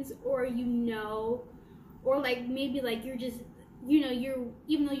happens, or you know, or like maybe like you're just, you know,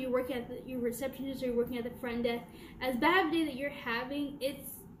 even though you're working at your receptionist or you're working at the front desk, as bad of a day that you're having,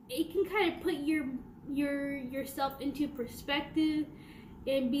 it can kind of put yourself into perspective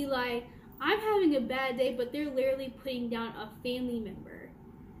and be like, I'm having a bad day, but they're literally putting down a family member.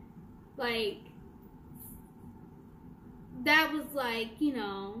 Like, that was like, you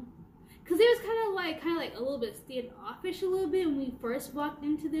know, because it was kind of like a little bit standoffish a little bit when we first walked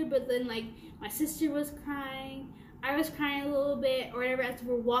into there, but then like my sister was crying, I was crying a little bit or whatever as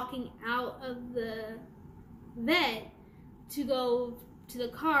we're walking out of the vet to go to the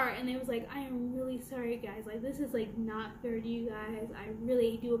car, and they was like, I am really sorry guys, like this is like not fair to you guys, I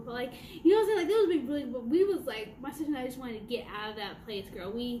really do it, but like, you know what I'm saying, like this was really, but we was like, my sister and I just wanted to get out of that place,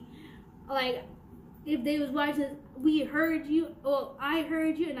 girl. We like, if they was watching this, we heard you, well, I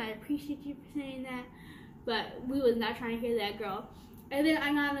heard you, and I appreciate you for saying that, but we was not trying to hear that, girl. And then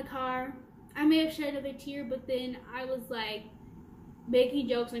I got in the car, I may have shed another tear, but then I was like making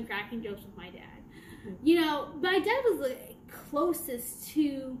jokes and cracking jokes with my dad. You know, my dad was like closest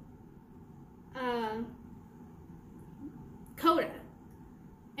to Coda.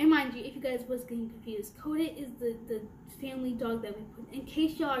 And mind you, if you guys was getting confused, Coda is the family dog that we put. In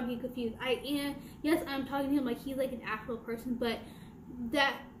case y'all are getting confused, yes, I'm talking to him like he's like an actual person, but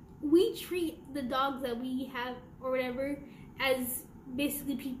that we treat the dogs that we have or whatever as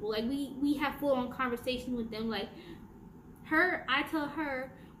basically people. Like we have full on conversation with them. Like I tell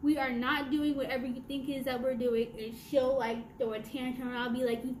her, we are not doing whatever you think it is that we're doing, and she'll like throw a tantrum, and I'll be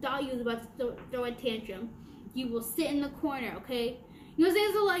like, you thought you was about to throw a tantrum. You will sit in the corner, okay? You know what I'm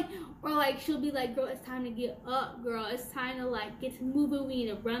saying? So like, or like she'll be like, girl, it's time to get up, girl. It's time to like get to moving. We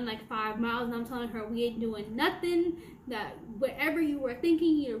need to run like 5 miles. And I'm telling her, we ain't doing nothing. That whatever you were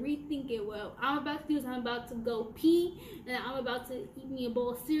thinking, you need to rethink it. Well, I'm about to do is I'm about to go pee, and I'm about to eat me a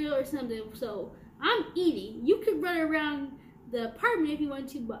bowl of cereal or something. So I'm eating. You could run around the apartment if you want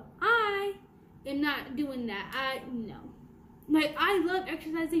to, but I am not doing that. Like I love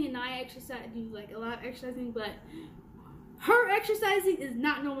exercising, and I do like a lot of exercising, but her exercising is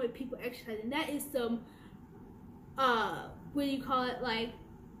not normal with people exercising. That is some what do you call it, like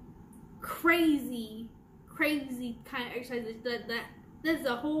crazy kind of exercise. That's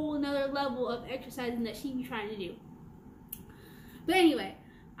a whole another level of exercising that she be trying to do. But anyway,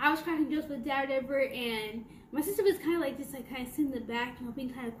 I was cracking jokes with dad or whatever, and my sister was kind of like just like kind of sitting in the back, you know, being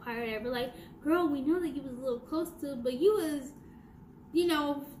kind of quiet or whatever. Like, girl, we know that you was a little close to, but you was, you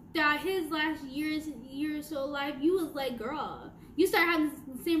know, that his last year or so life, you was like, girl, you started having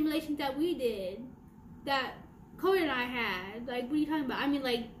the same relation that we did, that Cody and I had. Like, what are you talking about? I mean,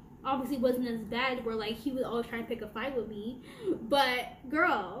 like, obviously it wasn't as bad where like he was always trying to pick a fight with me, but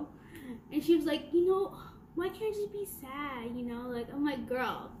girl. And she was like, you know, why can't you just be sad, you know? Like, I'm like,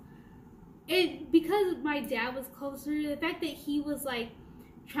 girl, because my dad was closer, the fact that he was like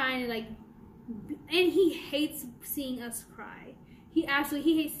trying to like, and he hates seeing us cry. He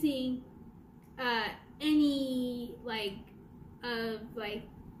hates seeing any like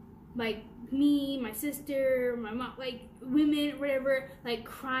me, my sister, my mom, like women, whatever, like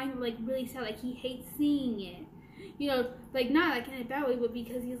crying, like really sad. Like he hates seeing it, you know, like not like in a bad way, but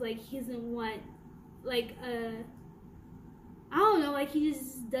because he's like he doesn't want like I don't know, like he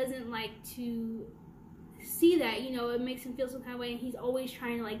just doesn't like to see that, you know. It makes him feel some kind of way, and he's always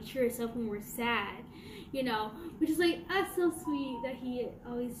trying to like cheer us up when we're sad, you know, which is like, that's so sweet that he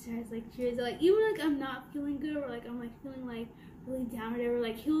always tries to like cheer us up. Like even like I'm not feeling good, or like I'm like feeling like really down or whatever,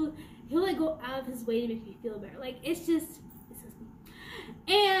 like he'll like go out of his way to make me feel better. Like it's just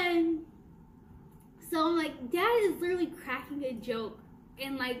and so I'm like, dad is literally cracking a joke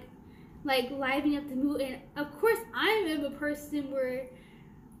and like livening up the mood. And of course I am a person where,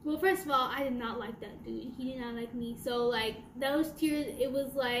 well, first of all, I did not like that dude. He did not like me. So like those tears, it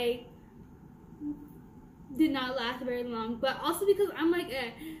was like did not last very long. But also because I'm like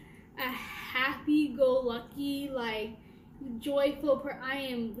a happy-go-lucky, like joyful I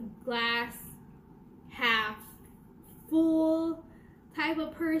am glass half full type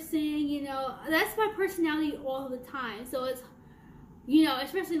of person, you know. That's my personality all the time. So it's, you know,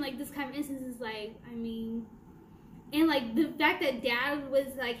 especially in like this kind of instances, like, I mean, and like the fact that dad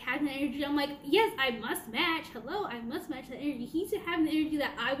was like having the energy, I'm like, yes, I must match. Hello, I must match that energy. He's having the energy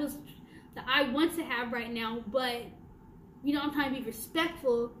that I want to have right now, but you know, I'm trying to be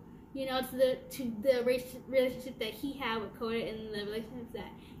respectful, you know, to the relationship that he had with Coda and the relationships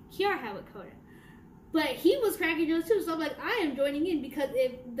that Kiara had with Coda. But he was cracking jokes too, so I'm like, I am joining in, because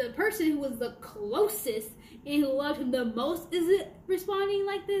if the person who was the closest and who loved him the most isn't responding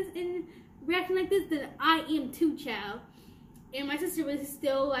like this and reacting like this, then I am too, child. And my sister was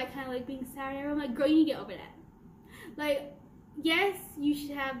still like kind of like being sad. I'm like, girl, you need to get over that. Like, yes, you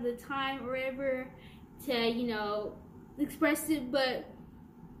should have the time or whatever to, you know, express it, but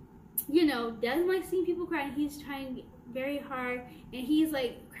you know, doesn't like seeing people cry. And he's trying very hard, and he's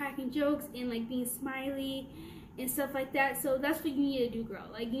like cracking jokes and like being smiley and stuff like that. So that's what you need to do, girl.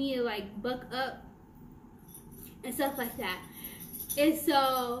 Like you need to like buck up and stuff like that. And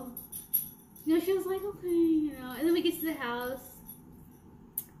so, you know, she was like, okay, you know. And then we get to the house,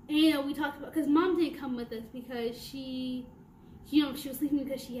 and you know, we talked about, because mom didn't come with us because she, you know, she was sleeping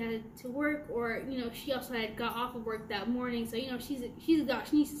because she had to work, or you know, she also had got off of work that morning. So you know, she's a god,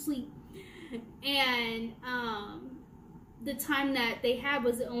 she needs to sleep. And the time that they had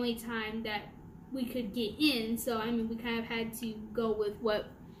was the only time that we could get in. So I mean, we kind of had to go with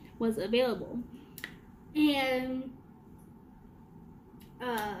what was available. And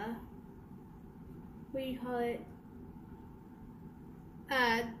what do you call it?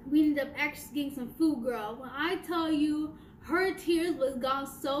 We ended up actually getting some food, girl. When I tell you, her tears was gone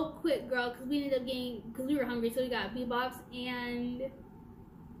so quick, girl, because we ended up getting, because we were hungry, so we got bebops and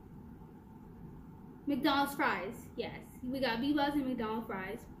McDonald's fries. Yes, we got bebops and McDonald's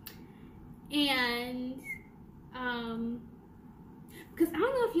fries. And because I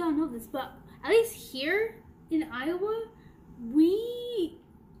don't know if y'all know this, but at least here in Iowa,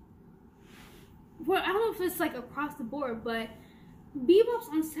 well, I don't know if it's like across the board, but Bebop's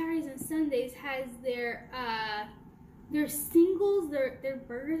on Saturdays and Sundays has their singles, their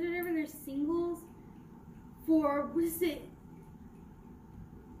burgers or whatever, their singles for, what is it?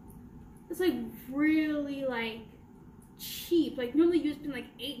 It's like really like cheap. Like normally you spend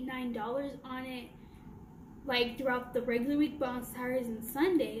like $8-9 on it like throughout the regular week, but on Saturdays and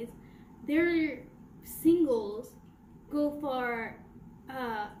Sundays their singles go for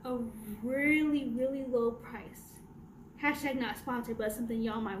a really low price. Hashtag not sponsored, but something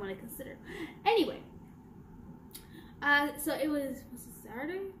y'all might want to consider. Anyway, so was it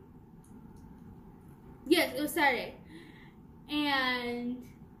Saturday? Yes, it was Saturday. And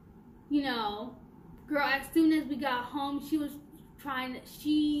you know, girl, as soon as we got home, she was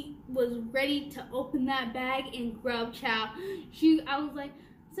ready to open that bag and grub chow. I was like,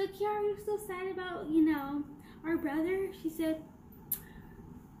 so Kiara, you're so sad about, you know, our brother? She said,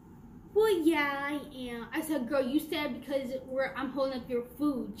 well, yeah, I am. I said, girl, you sad because I'm holding up your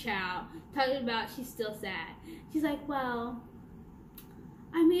food, child. Talking about she's still sad. She's like, well,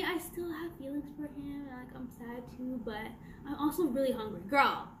 I mean, I still have feelings for him. Like, I'm sad too, but I'm also really hungry.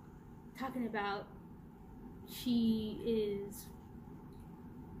 Girl, talking about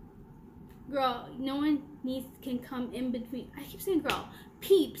girl, no one can come in between. I keep saying girl,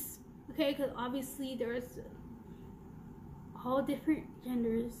 peeps, okay? Because obviously there's all different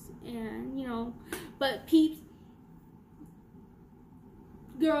genders, and you know, but peeps,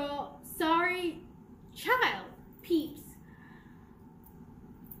 girl, sorry, child, peeps.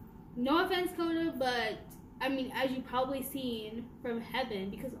 No offense, Coda, but I mean, as you probably seen from heaven,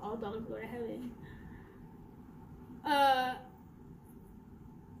 because all dogs go to heaven.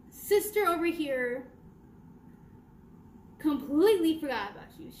 Sister over here completely forgot about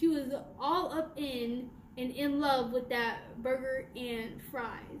you. She was all up in and in love with that burger and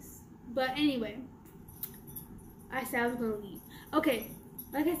fries. But anyway, I said I was gonna leave. Okay,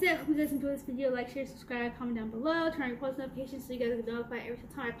 like I said, I hope you guys enjoyed this video. Like, share, subscribe, comment down below, turn on your post notifications so you guys get notified every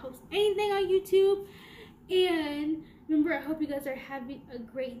time I post anything on YouTube. And remember, I hope you guys are having a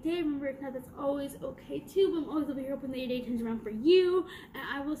great day. Remember, if not, that's always okay too. But I'm always over here hoping that your day turns around for you. And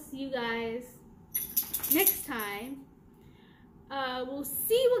I will see you guys next time. We'll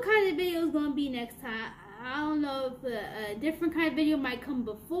see what kind of video is going to be next time. I don't know if a different kind of video might come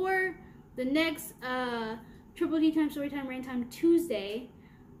before the next Triple D Time Story Time Rant Time Tuesday.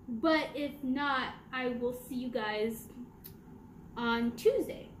 But if not, I will see you guys on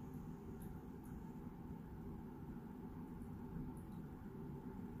Tuesday.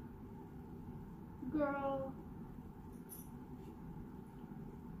 Girl.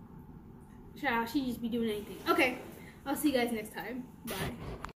 Child, she just be doing anything. Okay, I'll see you guys next time. Bye.